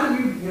is how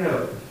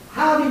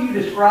do you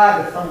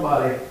describe to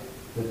somebody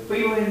the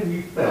feeling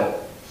you felt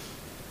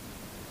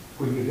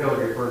when you held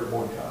your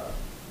firstborn child?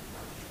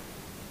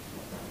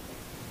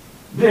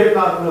 There's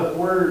not enough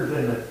words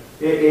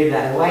in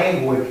that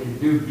language to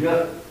do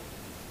justice.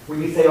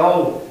 When you say,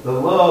 oh, the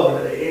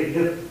love,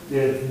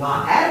 it's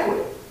not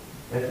adequate.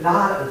 It's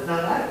not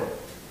adequate.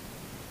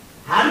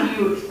 How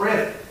do you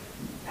express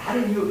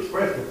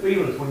the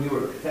feelings when you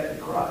accepted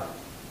Christ?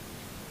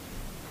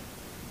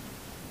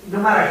 No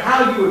matter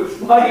how you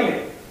explain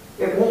it,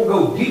 it won't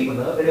go deep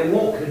enough and it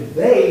won't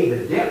convey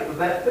the depth of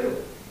that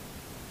feeling.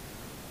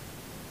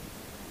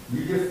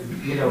 You just,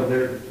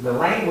 there's a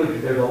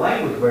language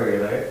barrier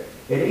there.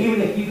 And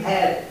even if you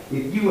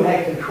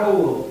had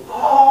control of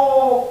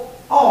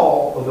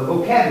all of the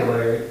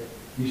vocabulary,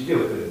 you still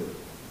couldn't do it.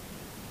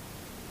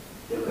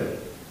 Still couldn't.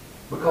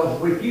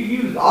 Because if you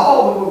used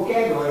all the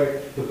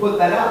vocabulary to put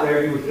that out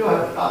there, you would still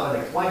have to stop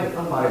and explain to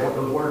somebody what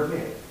those words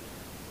meant.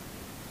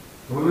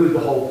 And we lose the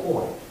whole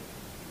point.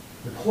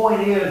 The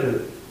point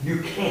is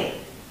you can't.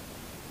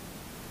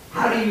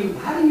 How do you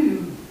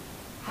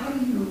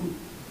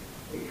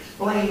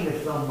explain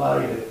to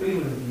somebody the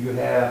feelings you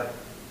have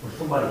when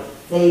somebody's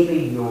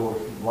saving your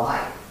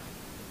life?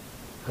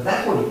 Because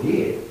that's what he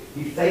did.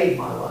 He saved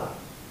my life.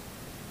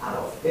 I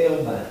was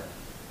spellbound.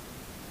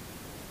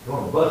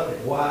 Going to bust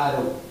it wide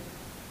open.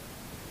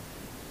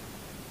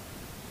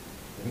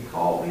 And he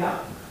called me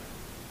out.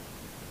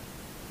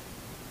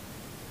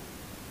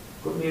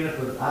 Put me I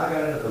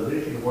got in a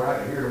position where I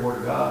could hear the word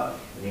of God,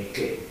 and he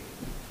fit me.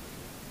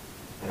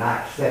 And I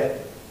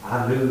accepted it.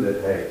 I knew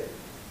that, hey,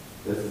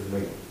 this is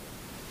me.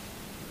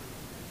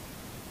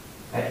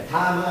 At the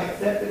time I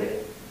accepted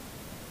it,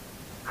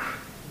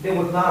 there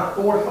was not a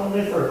force on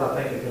this earth,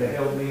 I think, that could have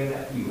held me in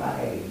that pew. I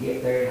had to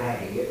get there, and I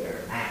had to get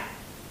there now.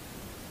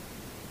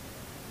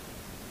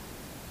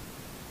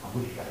 I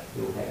wish I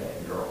still had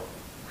that girl.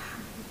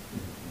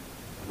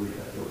 I wish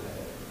I still had that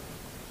girl.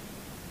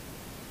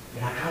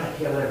 And I kind of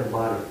tell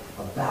everybody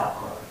about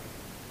Christ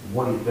and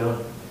what he's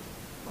done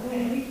for me.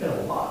 Man, he's done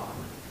a lot for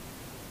me.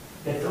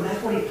 And so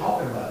that's what he's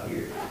talking about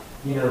here.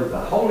 The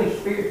Holy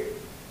Spirit.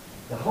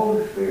 The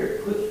Holy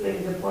Spirit puts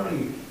things in front of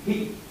you.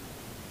 He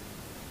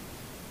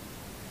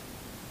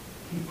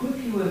puts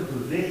you in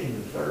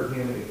position to serve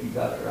him if you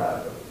got your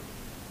eyes open.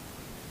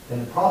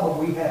 And the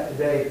problem we have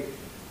today,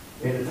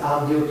 and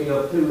I'm guilty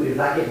of too, is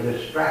I get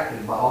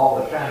distracted by all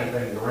the shiny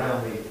things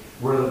around me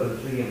rather than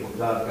seeing what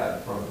God's got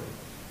in front of me.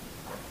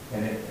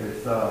 And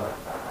it's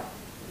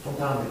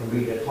sometimes it can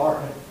be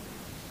disheartening.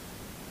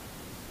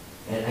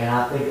 And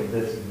I think of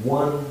this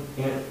one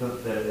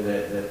instance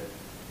that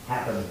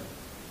happened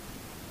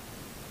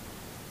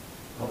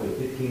probably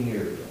 15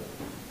 years ago.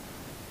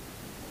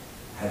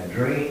 I had a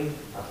dream.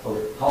 I was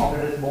supposed to talk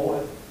to this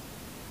boy.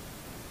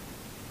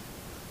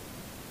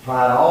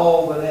 Tried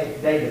all the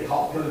next day to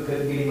talk to him.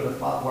 Couldn't get him in a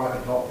spot where I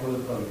could talk to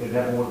him because he could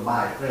never was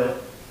by himself.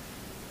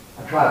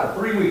 I tried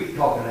for 3 weeks to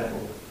talk to that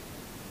boy.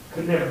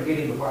 Could never get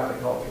him before I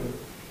could talk to him.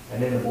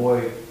 And then the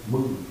boy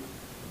moved.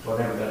 So I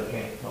never got a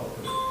chance to talk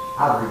to him.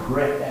 I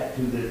regret that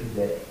to this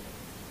day.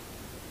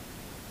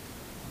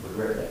 I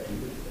regret that to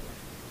this day.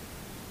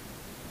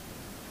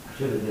 I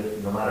should have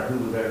just, no matter who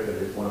was there, could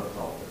have just went up and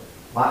talked to him.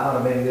 Might not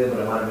have been good, but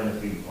it might have been a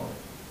seed for him.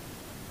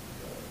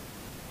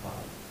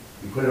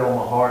 He put it on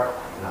my heart,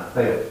 and I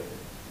failed.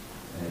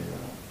 And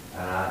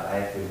I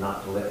asked him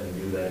not to let me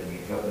do that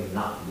again. Help me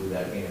not to do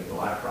that again. So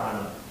I try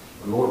not.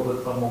 The Lord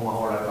put something on my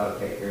heart, I try to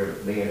take care of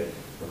it then,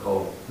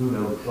 because who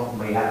knows, something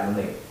may happen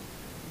to me.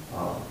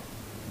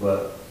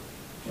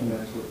 And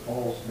that's what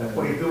Paul's doing. That's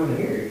what he's doing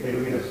here. He said,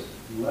 This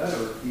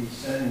letter, he's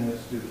sending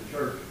this to the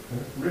church.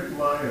 Rick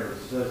Meyer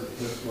says it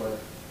this way,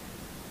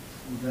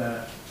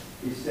 that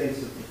he states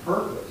that the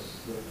purpose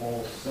that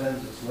Paul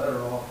sends this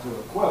letter off to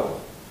Aquila,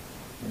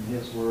 in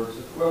his words,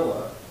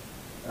 Aquila,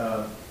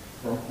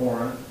 from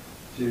Corinth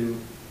to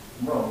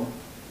Rome,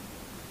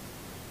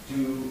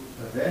 to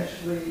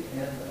eventually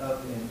end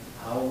up in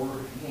our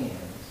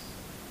hands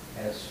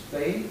as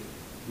faith,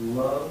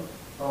 love,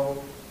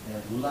 hope,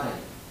 and light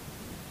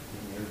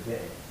in your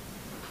day.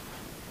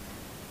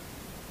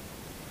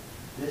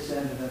 this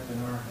ended up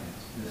in our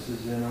hands. This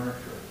is in our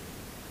church.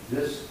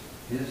 This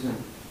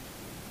isn't,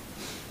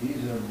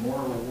 these are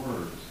mortal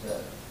words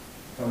that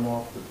come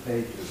off the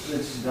pages.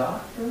 It's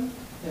doctrine,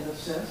 in a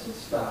sense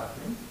it's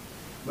doctrine,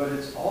 but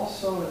it's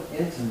also an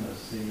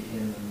intimacy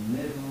in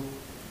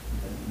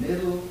the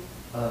middle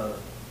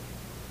of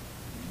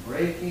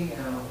breaking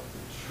out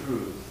the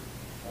truth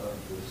of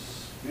the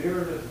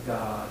Spirit of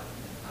God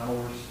and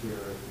our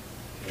spirit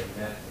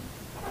connecting.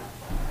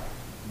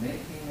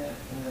 Making that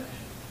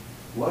connection.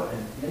 What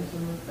an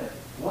intimate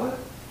thing. What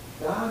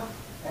God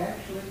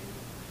actually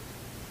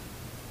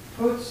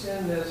puts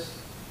in this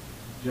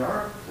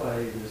jar of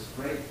clay, this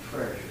great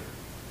treasure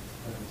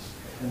of this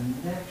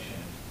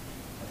connection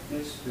of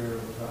His Spirit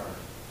with ours.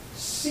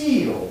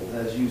 Sealed,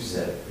 as you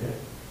said.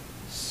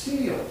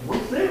 Sealed.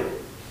 We're sealed.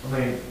 I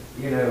mean,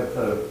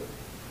 so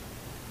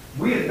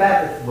we as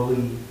Baptists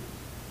believe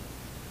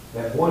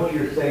that once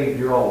you're saved,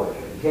 you're always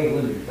saved. You can't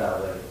lose your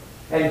salvation.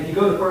 And if you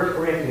go to 1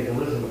 Corinthians and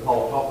listen to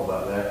Paul talk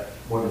about that,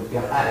 when the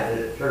guy at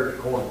the church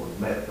corner was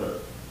messed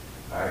up,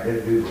 all right,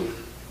 this dude was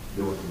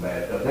doing some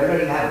bad stuff. They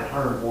didn't have a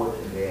term for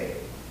it today.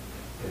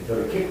 And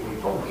so he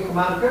told him to kick him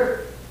out of the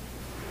church.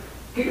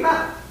 Kick him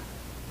out.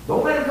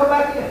 Don't let him come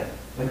back in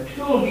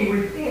until he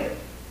repents.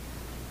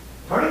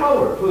 Turn him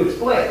over to his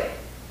flesh.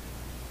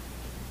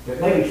 That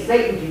maybe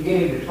Satan can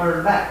get him to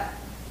turn back.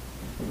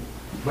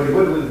 But he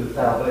wouldn't lose his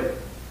salvation.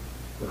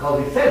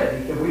 Because he said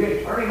it. He said, we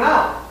didn't turn him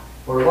out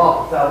for the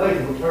loss of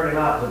salvation. We turned him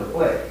out to the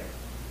flesh.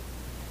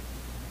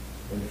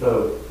 And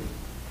so,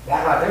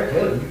 that right there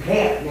tells you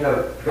can't.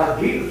 God,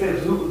 Jesus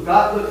says, who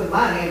God puts in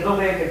my hands, no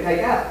man can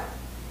take out.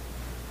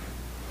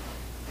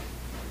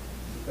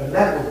 And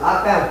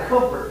I found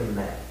comfort in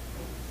that.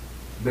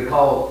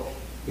 Because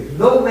if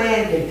no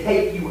man can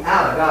take you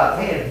out of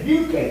God's hands,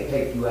 you can't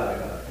take you out of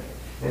God's hands.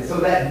 And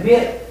so that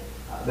myth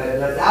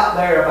that's out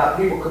there about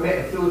people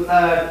committing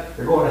suicide,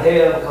 they're going to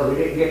hell because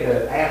they didn't get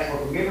to ask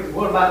for forgiveness.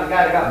 What about the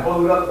guy that got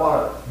blown up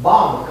while a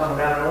bomb was coming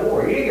down in a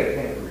war? He didn't get a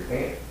chance to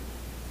repent.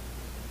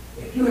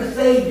 If you're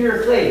saved,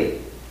 you're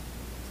saved.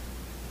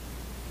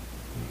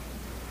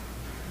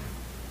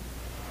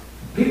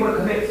 People that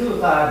commit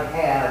suicide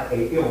have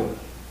an illness.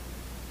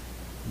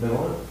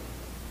 Mental illness.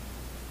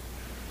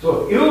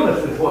 So if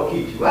illness is what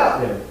keeps you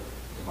out, then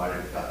somebody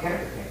that's got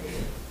cancer can't get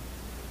in.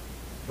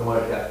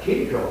 Somebody that's got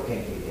kidney trouble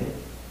can't get in.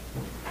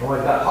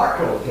 Somebody that's got heart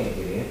trouble can't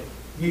get in.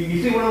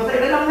 You see what I'm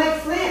saying? That doesn't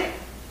make sense.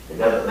 It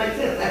doesn't make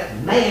sense.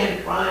 That's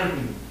man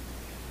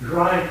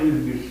trying to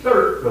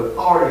usurp the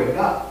authority of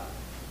God.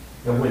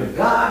 And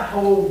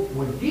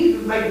when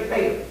Jesus made a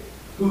statement,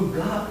 who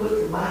God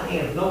puts in my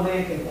hands, no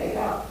man can take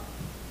out.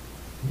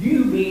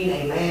 You being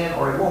a man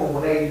or a woman,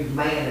 when they use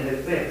man in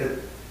this sense,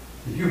 it's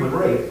the human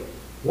race.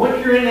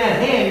 Once you're in that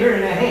hand, you're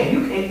in that hand.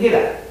 You can't get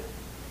out.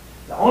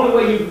 The only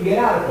way you can get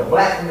out is to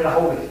blaspheme the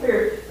Holy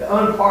Spirit. The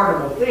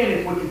unpardonable sin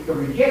is which is to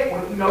reject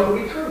what you know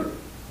to be true.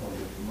 Or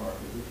get the mark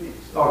of the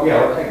beast. Oh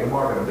yeah, or take the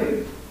mark of the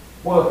beast.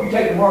 Well, if you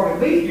take the mark of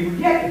the beast, you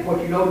reject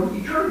what you know to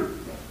be true.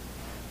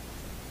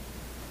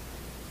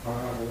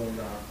 Probably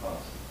not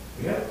possible.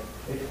 Yeah,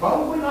 it's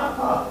probably not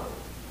possible.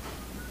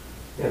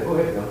 Yeah, go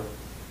ahead, John.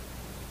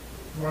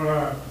 What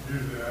I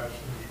usually ask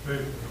is people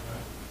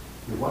that,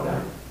 You what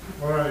now?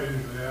 what I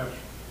usually ask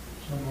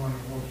someone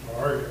who wants to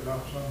argue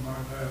about something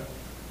like that,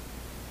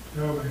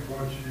 tell me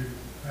what you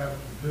have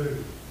to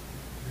do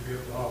to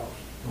get lost.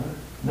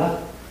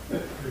 Nothing.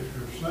 If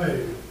you're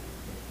saved,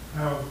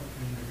 how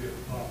can you get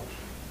lost?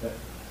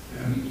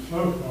 And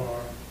so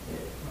far,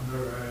 I've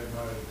never had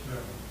anybody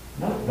tell me.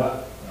 No,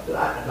 but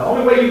the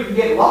only way you can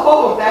get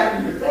lost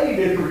after you're saved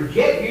is to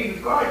reject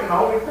Jesus Christ and the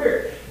Holy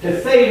Spirit.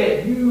 To say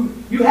that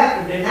you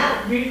have to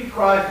denounce Jesus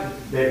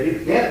Christ, that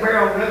His death,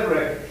 burial, and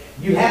resurrection.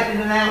 You have to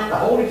denounce the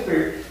Holy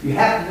Spirit. You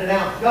have to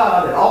denounce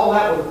God, that all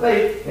that was a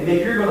fake, and that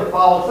you're going to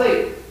follow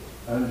Satan.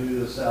 Undo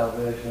the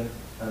salvation,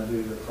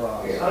 undo the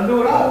cross. Yeah,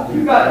 undo it all.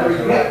 You got to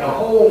reject the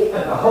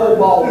whole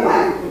ball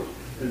back.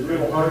 It's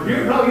real You hard.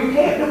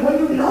 can't.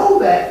 When you know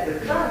that,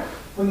 it's not.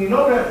 When you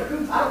know that's the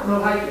truth, I don't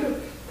know how you do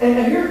it. And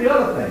then here's the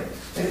other thing.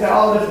 They say,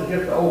 oh, this is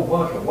just an old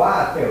bunch of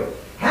wise tales.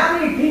 How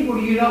many people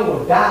do you know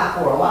will die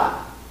for a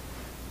lie?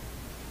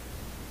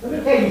 Let me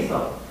tell you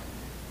something.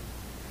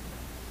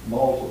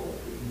 Multiple.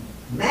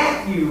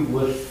 Matthew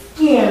was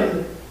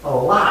skinned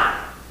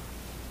alive.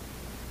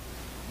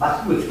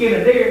 Like he was skinned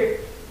a deer,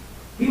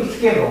 he was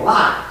skinned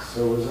alive.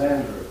 So was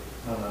Andrew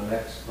on the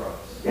next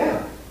cross.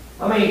 Yeah.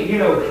 I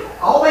mean,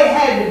 all they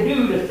had to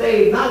do to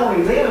save not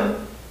only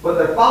them, but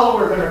their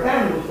followers and their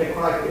families was say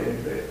Christ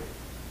did it.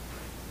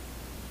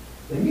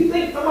 And you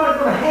think somebody's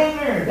going to hang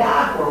there and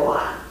die for a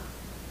lie?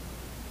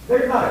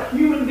 There's not a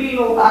human being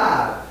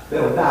alive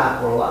that will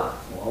die for a lie.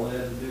 All they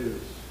had to do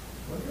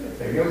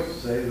There you go. is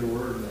say the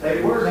word.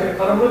 Say the word, they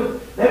cut them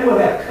loose. They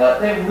would have cut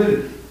them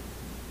loose.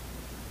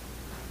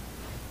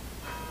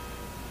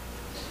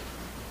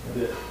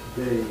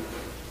 The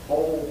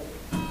whole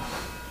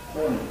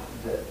point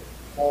that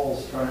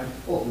Paul's trying to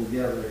pull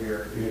together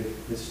here is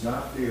it's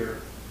not fear,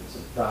 it's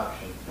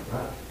adoption.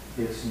 Right.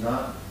 It's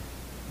not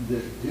the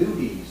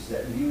duties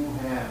that you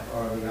have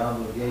are the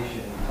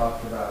obligation we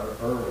talked about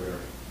earlier.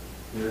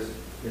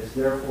 It's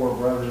therefore,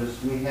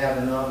 brothers, we have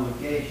an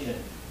obligation.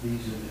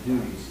 These are the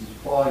duties. He's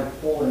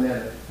pulling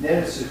that. And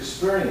then it's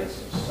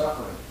experience of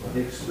suffering.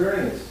 The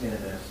experience in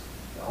this.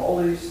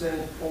 All these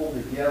things pulled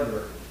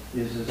together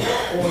is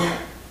this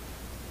point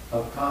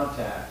of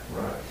contact.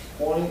 Right.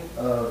 Point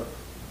of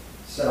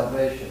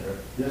salvation.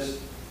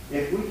 This,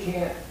 if we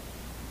can't,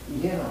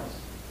 can't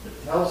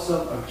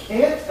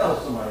tell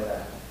somebody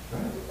that,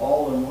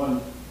 all in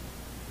one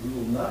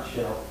little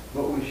nutshell,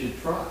 but we should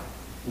try.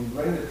 We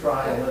bring the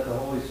try and let the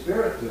Holy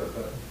Spirit do it.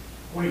 But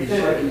When he it's like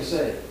said, you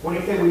say, when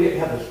he said we didn't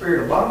have the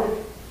spirit of bondage,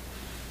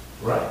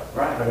 right,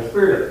 but the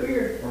spirit of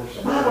fear,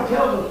 the Bible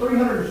tells us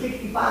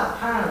 365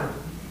 times,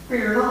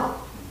 fear not.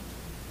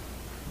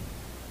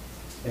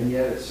 and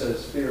yet it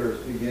says fear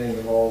is the beginning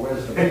of all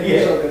wisdom.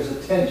 Yeah. So there's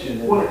a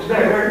tension in Well, it's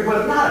there. there, but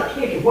it's not a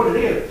tension. What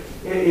it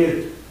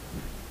is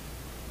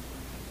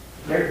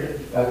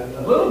there's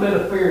a little bit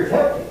of fear is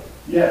healthy.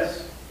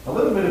 Yes, A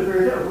little bit of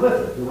fear is healthy.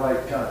 Listen, the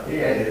right kind.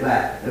 yeah, it's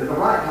that. It's the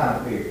right kind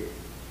of fear.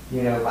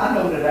 You know, if I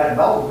know that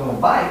dog's gonna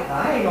bite,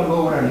 I ain't gonna go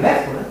over there and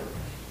mess with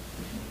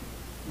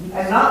it.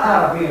 And not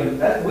out of being,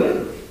 that's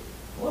wisdom.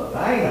 Look,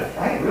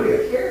 I ain't really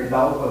a scared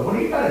dog, but when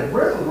he's got his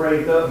bristles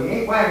raised up and he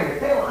ain't wagging his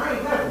tail, I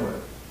ain't messing with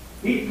him.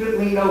 He's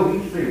letting me know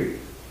he's serious.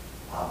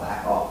 I'll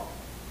back off.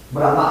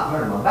 But I'm not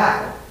turning my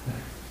back on him.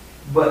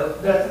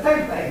 But that's the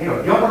same thing,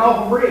 jumping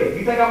off a bridge.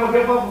 You think I'm gonna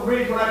jump off a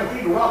bridge when I can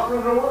see the rock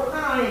through the water? No,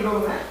 I ain't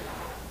doing that.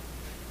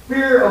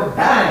 Fear of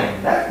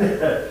dying.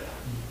 That's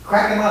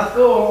cracking my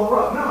skull on the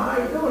rock. No, I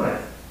ain't doing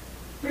that.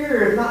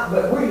 Fear is not,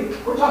 but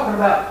we're talking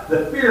about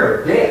the fear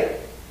of death.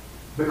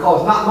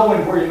 Because not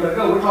knowing where you're going to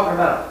go, we're talking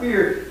about a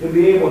fear to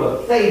be able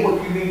to say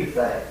what you need to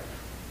say.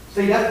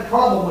 See, that's the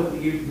problem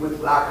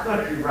with our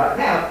country right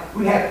now.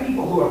 We have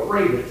people who are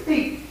afraid to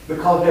speak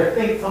because they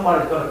think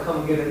somebody's going to come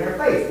and get in their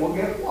face. Well,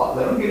 guess what?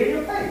 Let them get in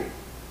your face.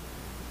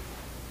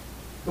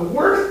 The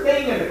worst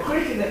thing as a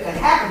Christian that can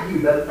happen to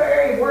you, the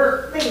very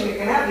worst thing that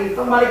can happen is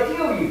somebody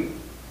kill you.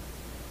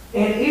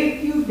 And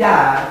if you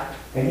die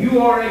and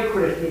you are a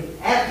Christian,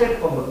 absent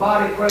from the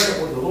body,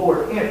 present with the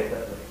Lord instantly.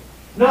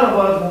 None of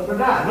us want to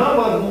die. None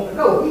of us want to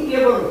go. He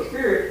gives us a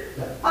spirit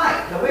to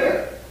fight, to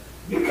live.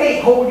 You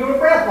can't hold your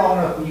breath long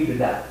enough for you to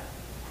die.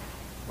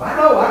 Well, I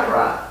know, I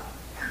tried.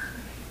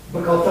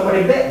 Because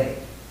somebody bet me.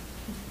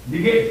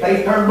 You get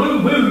face turn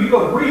blue, you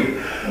go to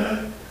breathe.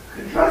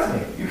 Trust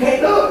me, you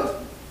can't do it.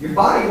 Your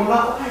body will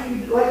not let you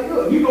do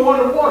it. You go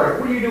underwater.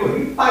 What are you doing?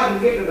 You fight to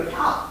get to the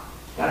top.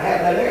 Gotta have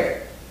that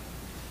air.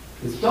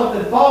 If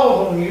something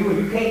falls on you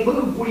and you can't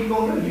move, what are you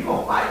going to do? You're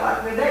going to fight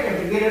like the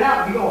deacon to get it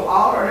out. You're going to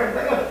holler and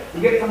everything else to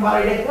get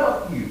somebody to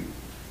help you.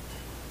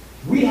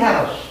 We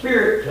have a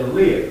spirit to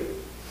live.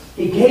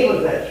 He gave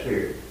us that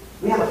spirit.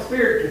 We have a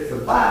spirit to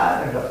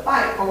survive and to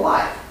fight for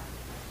life.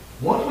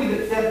 Once we've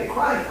accepted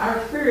Christ,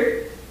 our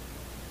spirit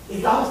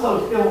is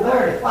also still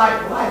there to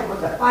fight for life.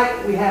 But the fight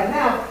that we have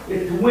now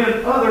is to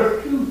win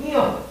others to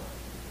Him.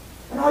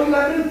 And all you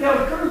got to do is tell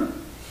the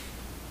truth.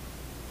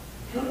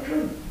 Tell the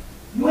truth.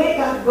 You ain't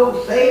got to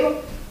go save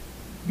them.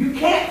 You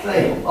can't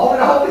save them. Only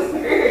the Holy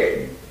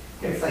Spirit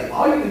can save them.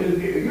 All you can do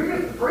is you're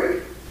just a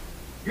priest.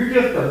 You're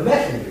just a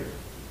messenger.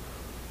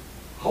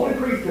 Holy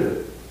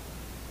priesthood.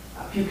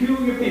 A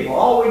peculiar people.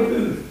 All we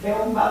do is tell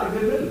them about the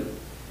good news.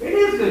 It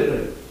is good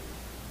news.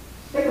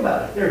 Think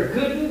about it. There's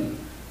good news.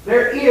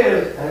 There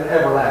is an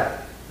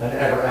everlasting, an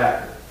ever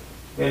after.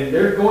 And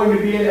there's going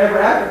to be an ever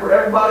after for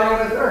everybody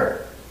on this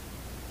earth.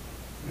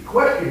 The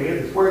question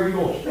is where you're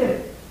going to spend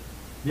it.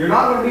 You're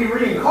not going to be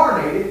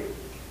reincarnated.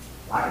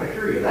 I can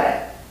assure you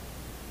that.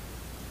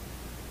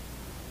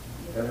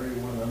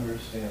 Everyone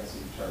understands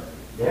eternity.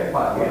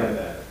 Everybody,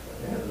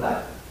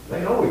 yeah,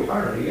 they know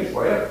eternity is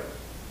forever.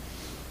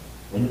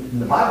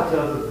 And the Bible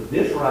tells us that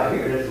this right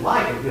here, this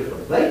life is just a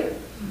vapor.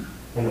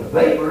 And a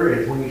vapor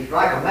is when you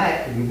strike a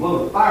match and you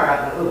blow the fire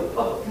out, that little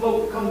puff of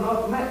smoke that comes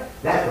off the match,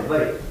 that's a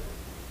vapor.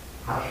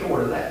 How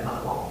short is that?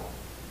 Not long.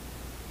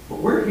 But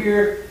we're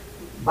here,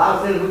 the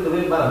Bible says we can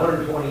live about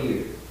 120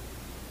 years.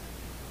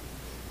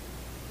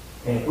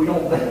 And if we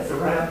don't mess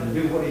around and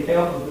do what He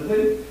tells us to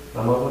do,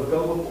 some of us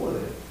go before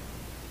then.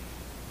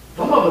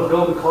 Some of us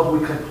go because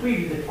we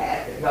completed the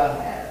task that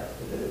God had us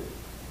to do.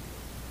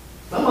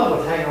 Some of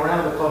us hang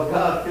around because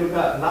God still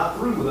got not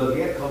through with us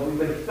yet because we've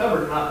been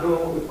stubborn not doing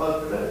what we're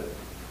supposed to do.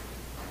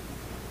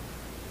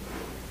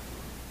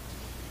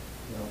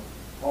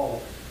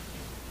 Paul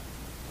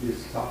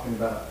is talking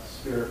about the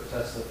Spirit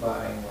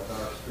testifying with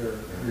our spirit.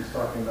 He's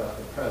talking about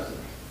the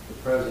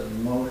present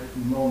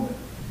moment.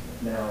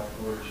 Now,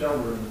 if we're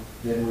children,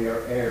 then we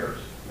are heirs.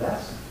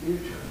 That's the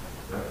future.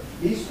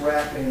 He's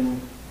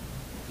wrapping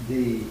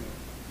the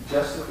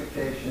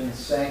justification,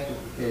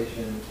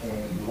 sanctification,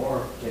 and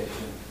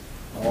glorification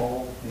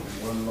all in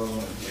one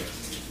moment here.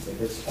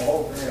 It's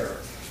all there.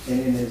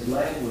 And in his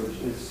language,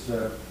 it's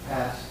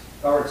past,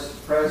 or it's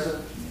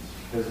present,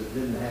 because it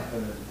didn't happen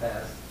in the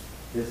past.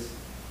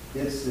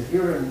 It's the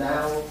here and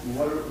now.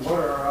 What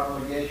are our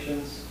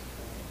obligations?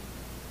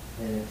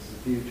 And it's the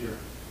future.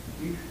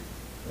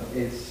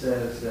 it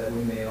says that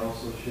we may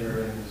also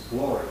share in his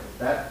glory.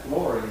 That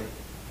glory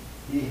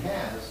he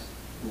has,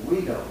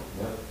 we don't.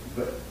 Yep.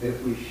 But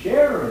if we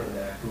share in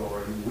that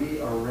glory, we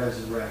are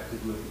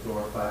resurrected with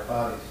glorified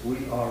bodies. We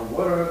are,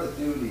 what are the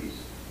duties?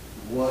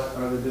 What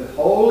are the duties?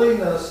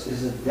 Holiness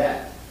is a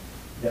debt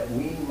that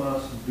we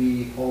must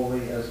be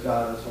holy as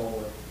God is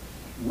holy.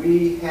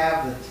 We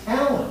have the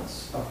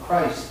talents of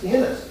Christ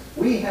in us.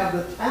 We have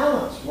the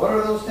talents. What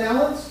are those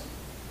talents?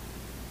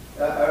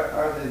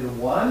 Are they the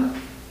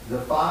 1,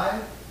 the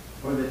 5,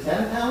 or the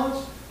 10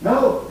 talents?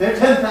 No, they're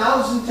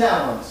 10,000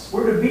 talents.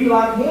 We're to be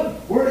like him.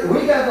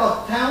 We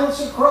got the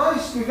talents of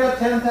Christ. We got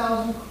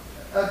 10,000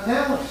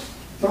 talents.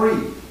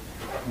 3.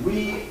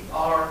 We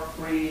are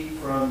free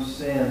from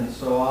sin,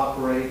 so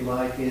operate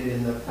like it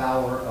in the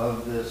power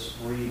of this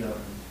freedom.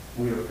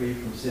 We are free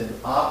from sin.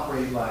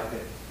 Operate like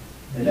it.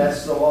 And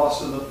that's the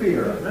loss of the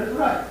fear. That's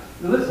right.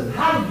 Now listen,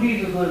 how did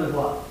Jesus live his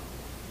life?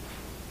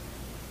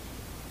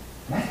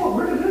 That's what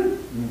we're to do.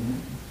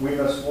 Mm-hmm. We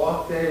must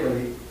walk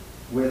daily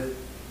with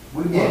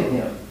We in must.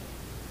 Him.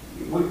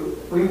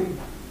 We,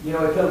 you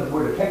know, it tells us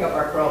we're to take up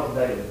our cross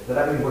daily. So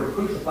that means we're to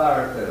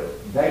crucify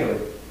ourselves daily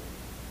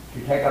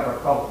to take up our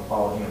cross and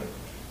follow Him.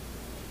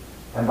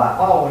 And by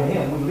following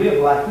Him, we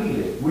live like He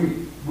lived.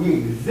 We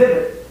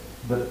exhibit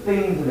the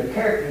things and the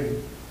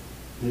characters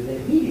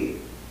that He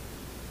did.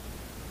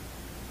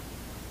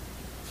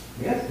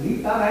 Yes, He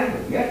got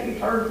angry. Yes, He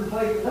turned some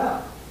places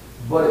out.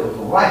 But it was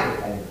a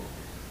righteous anger.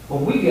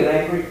 When we get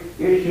angry,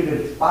 it should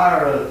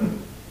inspire us.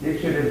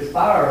 It should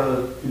inspire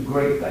us to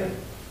great things.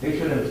 It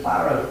should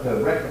inspire us to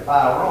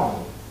rectify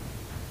wrong.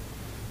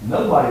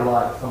 Nobody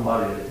likes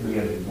somebody that's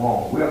being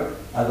wrong.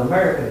 As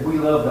Americans, we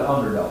love the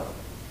underdog.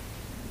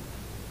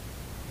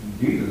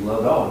 Jesus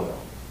loved all of them.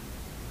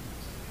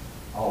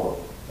 All of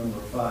them.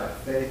 Number 5,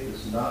 faith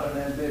is not an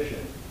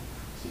ambition,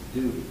 it's a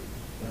duty.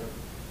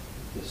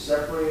 To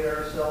separate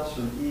ourselves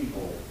from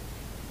evil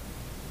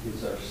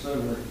is our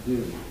servant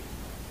duty.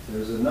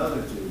 There's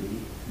another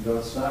duty, though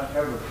it's not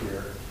ever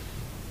here.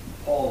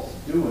 Paul's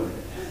doing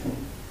it.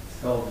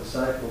 It's called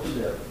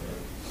discipleship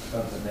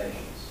of the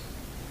nations.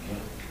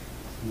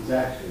 He's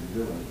actually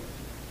doing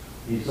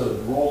it. He's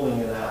rolling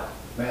it out.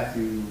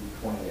 Matthew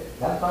 28.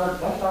 That's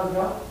our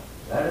job.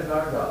 That is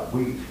our job.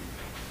 We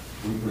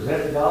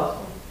present the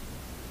gospel,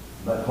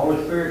 but the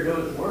Holy Spirit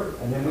does its work,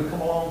 and then we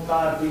come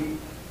alongside people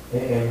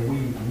and we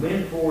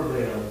mentor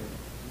them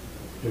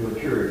to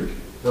maturity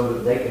so that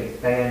they can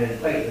stand in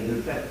faith and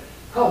do things.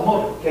 It's called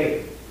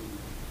multiplication.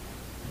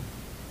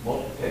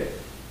 Multiplication.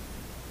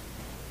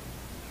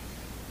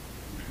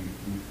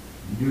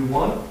 You do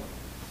one,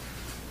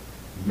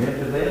 you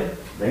mentor them,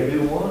 they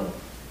do one,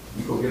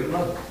 you go get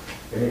another.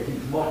 And it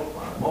keeps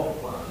multiplying,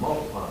 multiplying,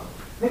 multiplying.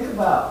 Think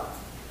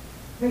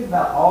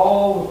about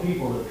all the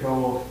people that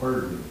Charles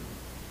Spurgeon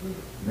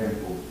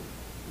mentored.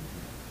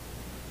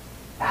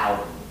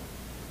 Thousands.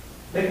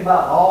 Think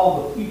about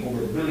all the people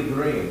that Billy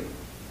Graham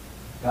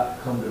got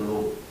to come to the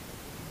Lord.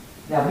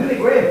 Now, Billy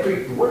Graham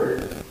preached the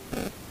Word.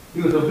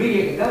 He was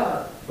obedient to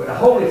God, but the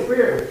Holy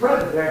Spirit was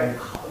present there, and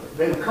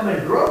they would come in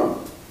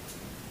droves.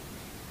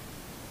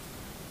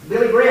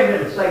 Billy Graham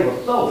didn't save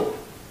a soul.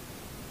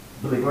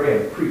 Billy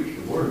Graham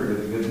preached the Word of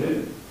the good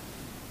news.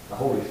 The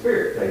Holy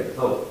Spirit saved the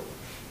soul.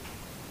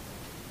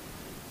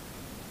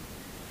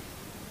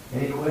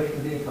 Any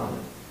questions, any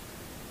comments?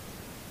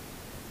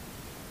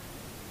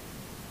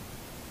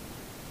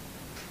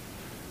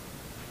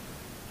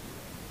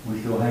 We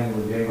still hanging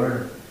with Jay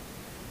Vernon?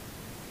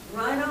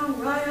 Right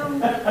on, right on.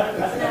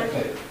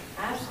 Exactly.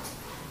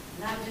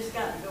 I've just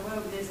got to go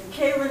over this, and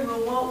Karen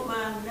will want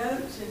my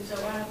notes, and so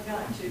I've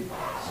got to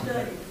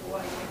study before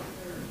I get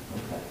to her.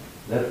 Okay.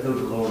 Let's go to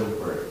the Lord in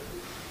prayer.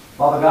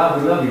 Father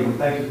God, we love you. We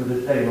thank you for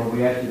this day, Lord.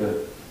 We ask you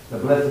to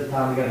bless this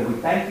time together.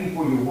 We thank you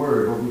for your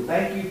word, Lord. We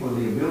thank you for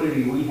the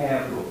ability we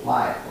have to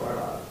apply it for our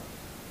lives.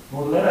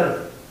 Lord, let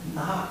us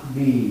not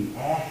be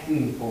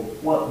asking for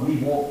what we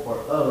want for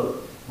us,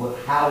 but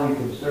how we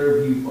can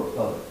serve you for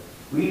others.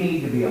 We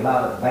need to be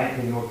about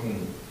advancing your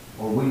kingdom,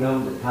 for we know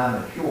that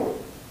time is short.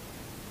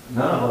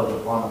 None of us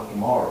are promised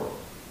tomorrow.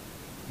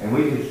 And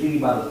we can see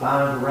by the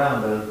signs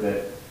around us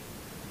that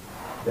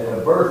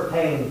the birth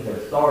pains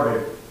have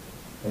started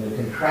and the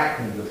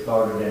contractions have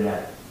started in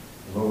that.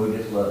 Lord, we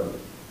just love you.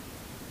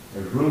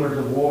 There's rumors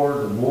of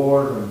wars,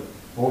 and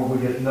Lord,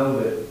 we just know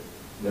that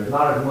there's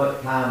not as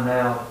much time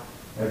now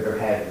as there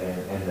has been,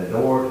 and the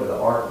door to the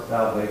ark of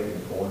salvation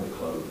is going to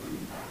close.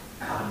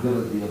 God, give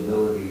us the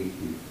ability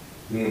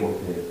to be able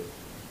to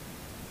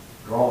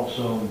draw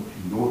some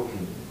to your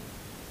kingdom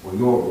for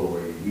your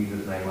glory. In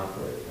Jesus' name I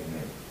pray.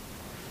 Amen.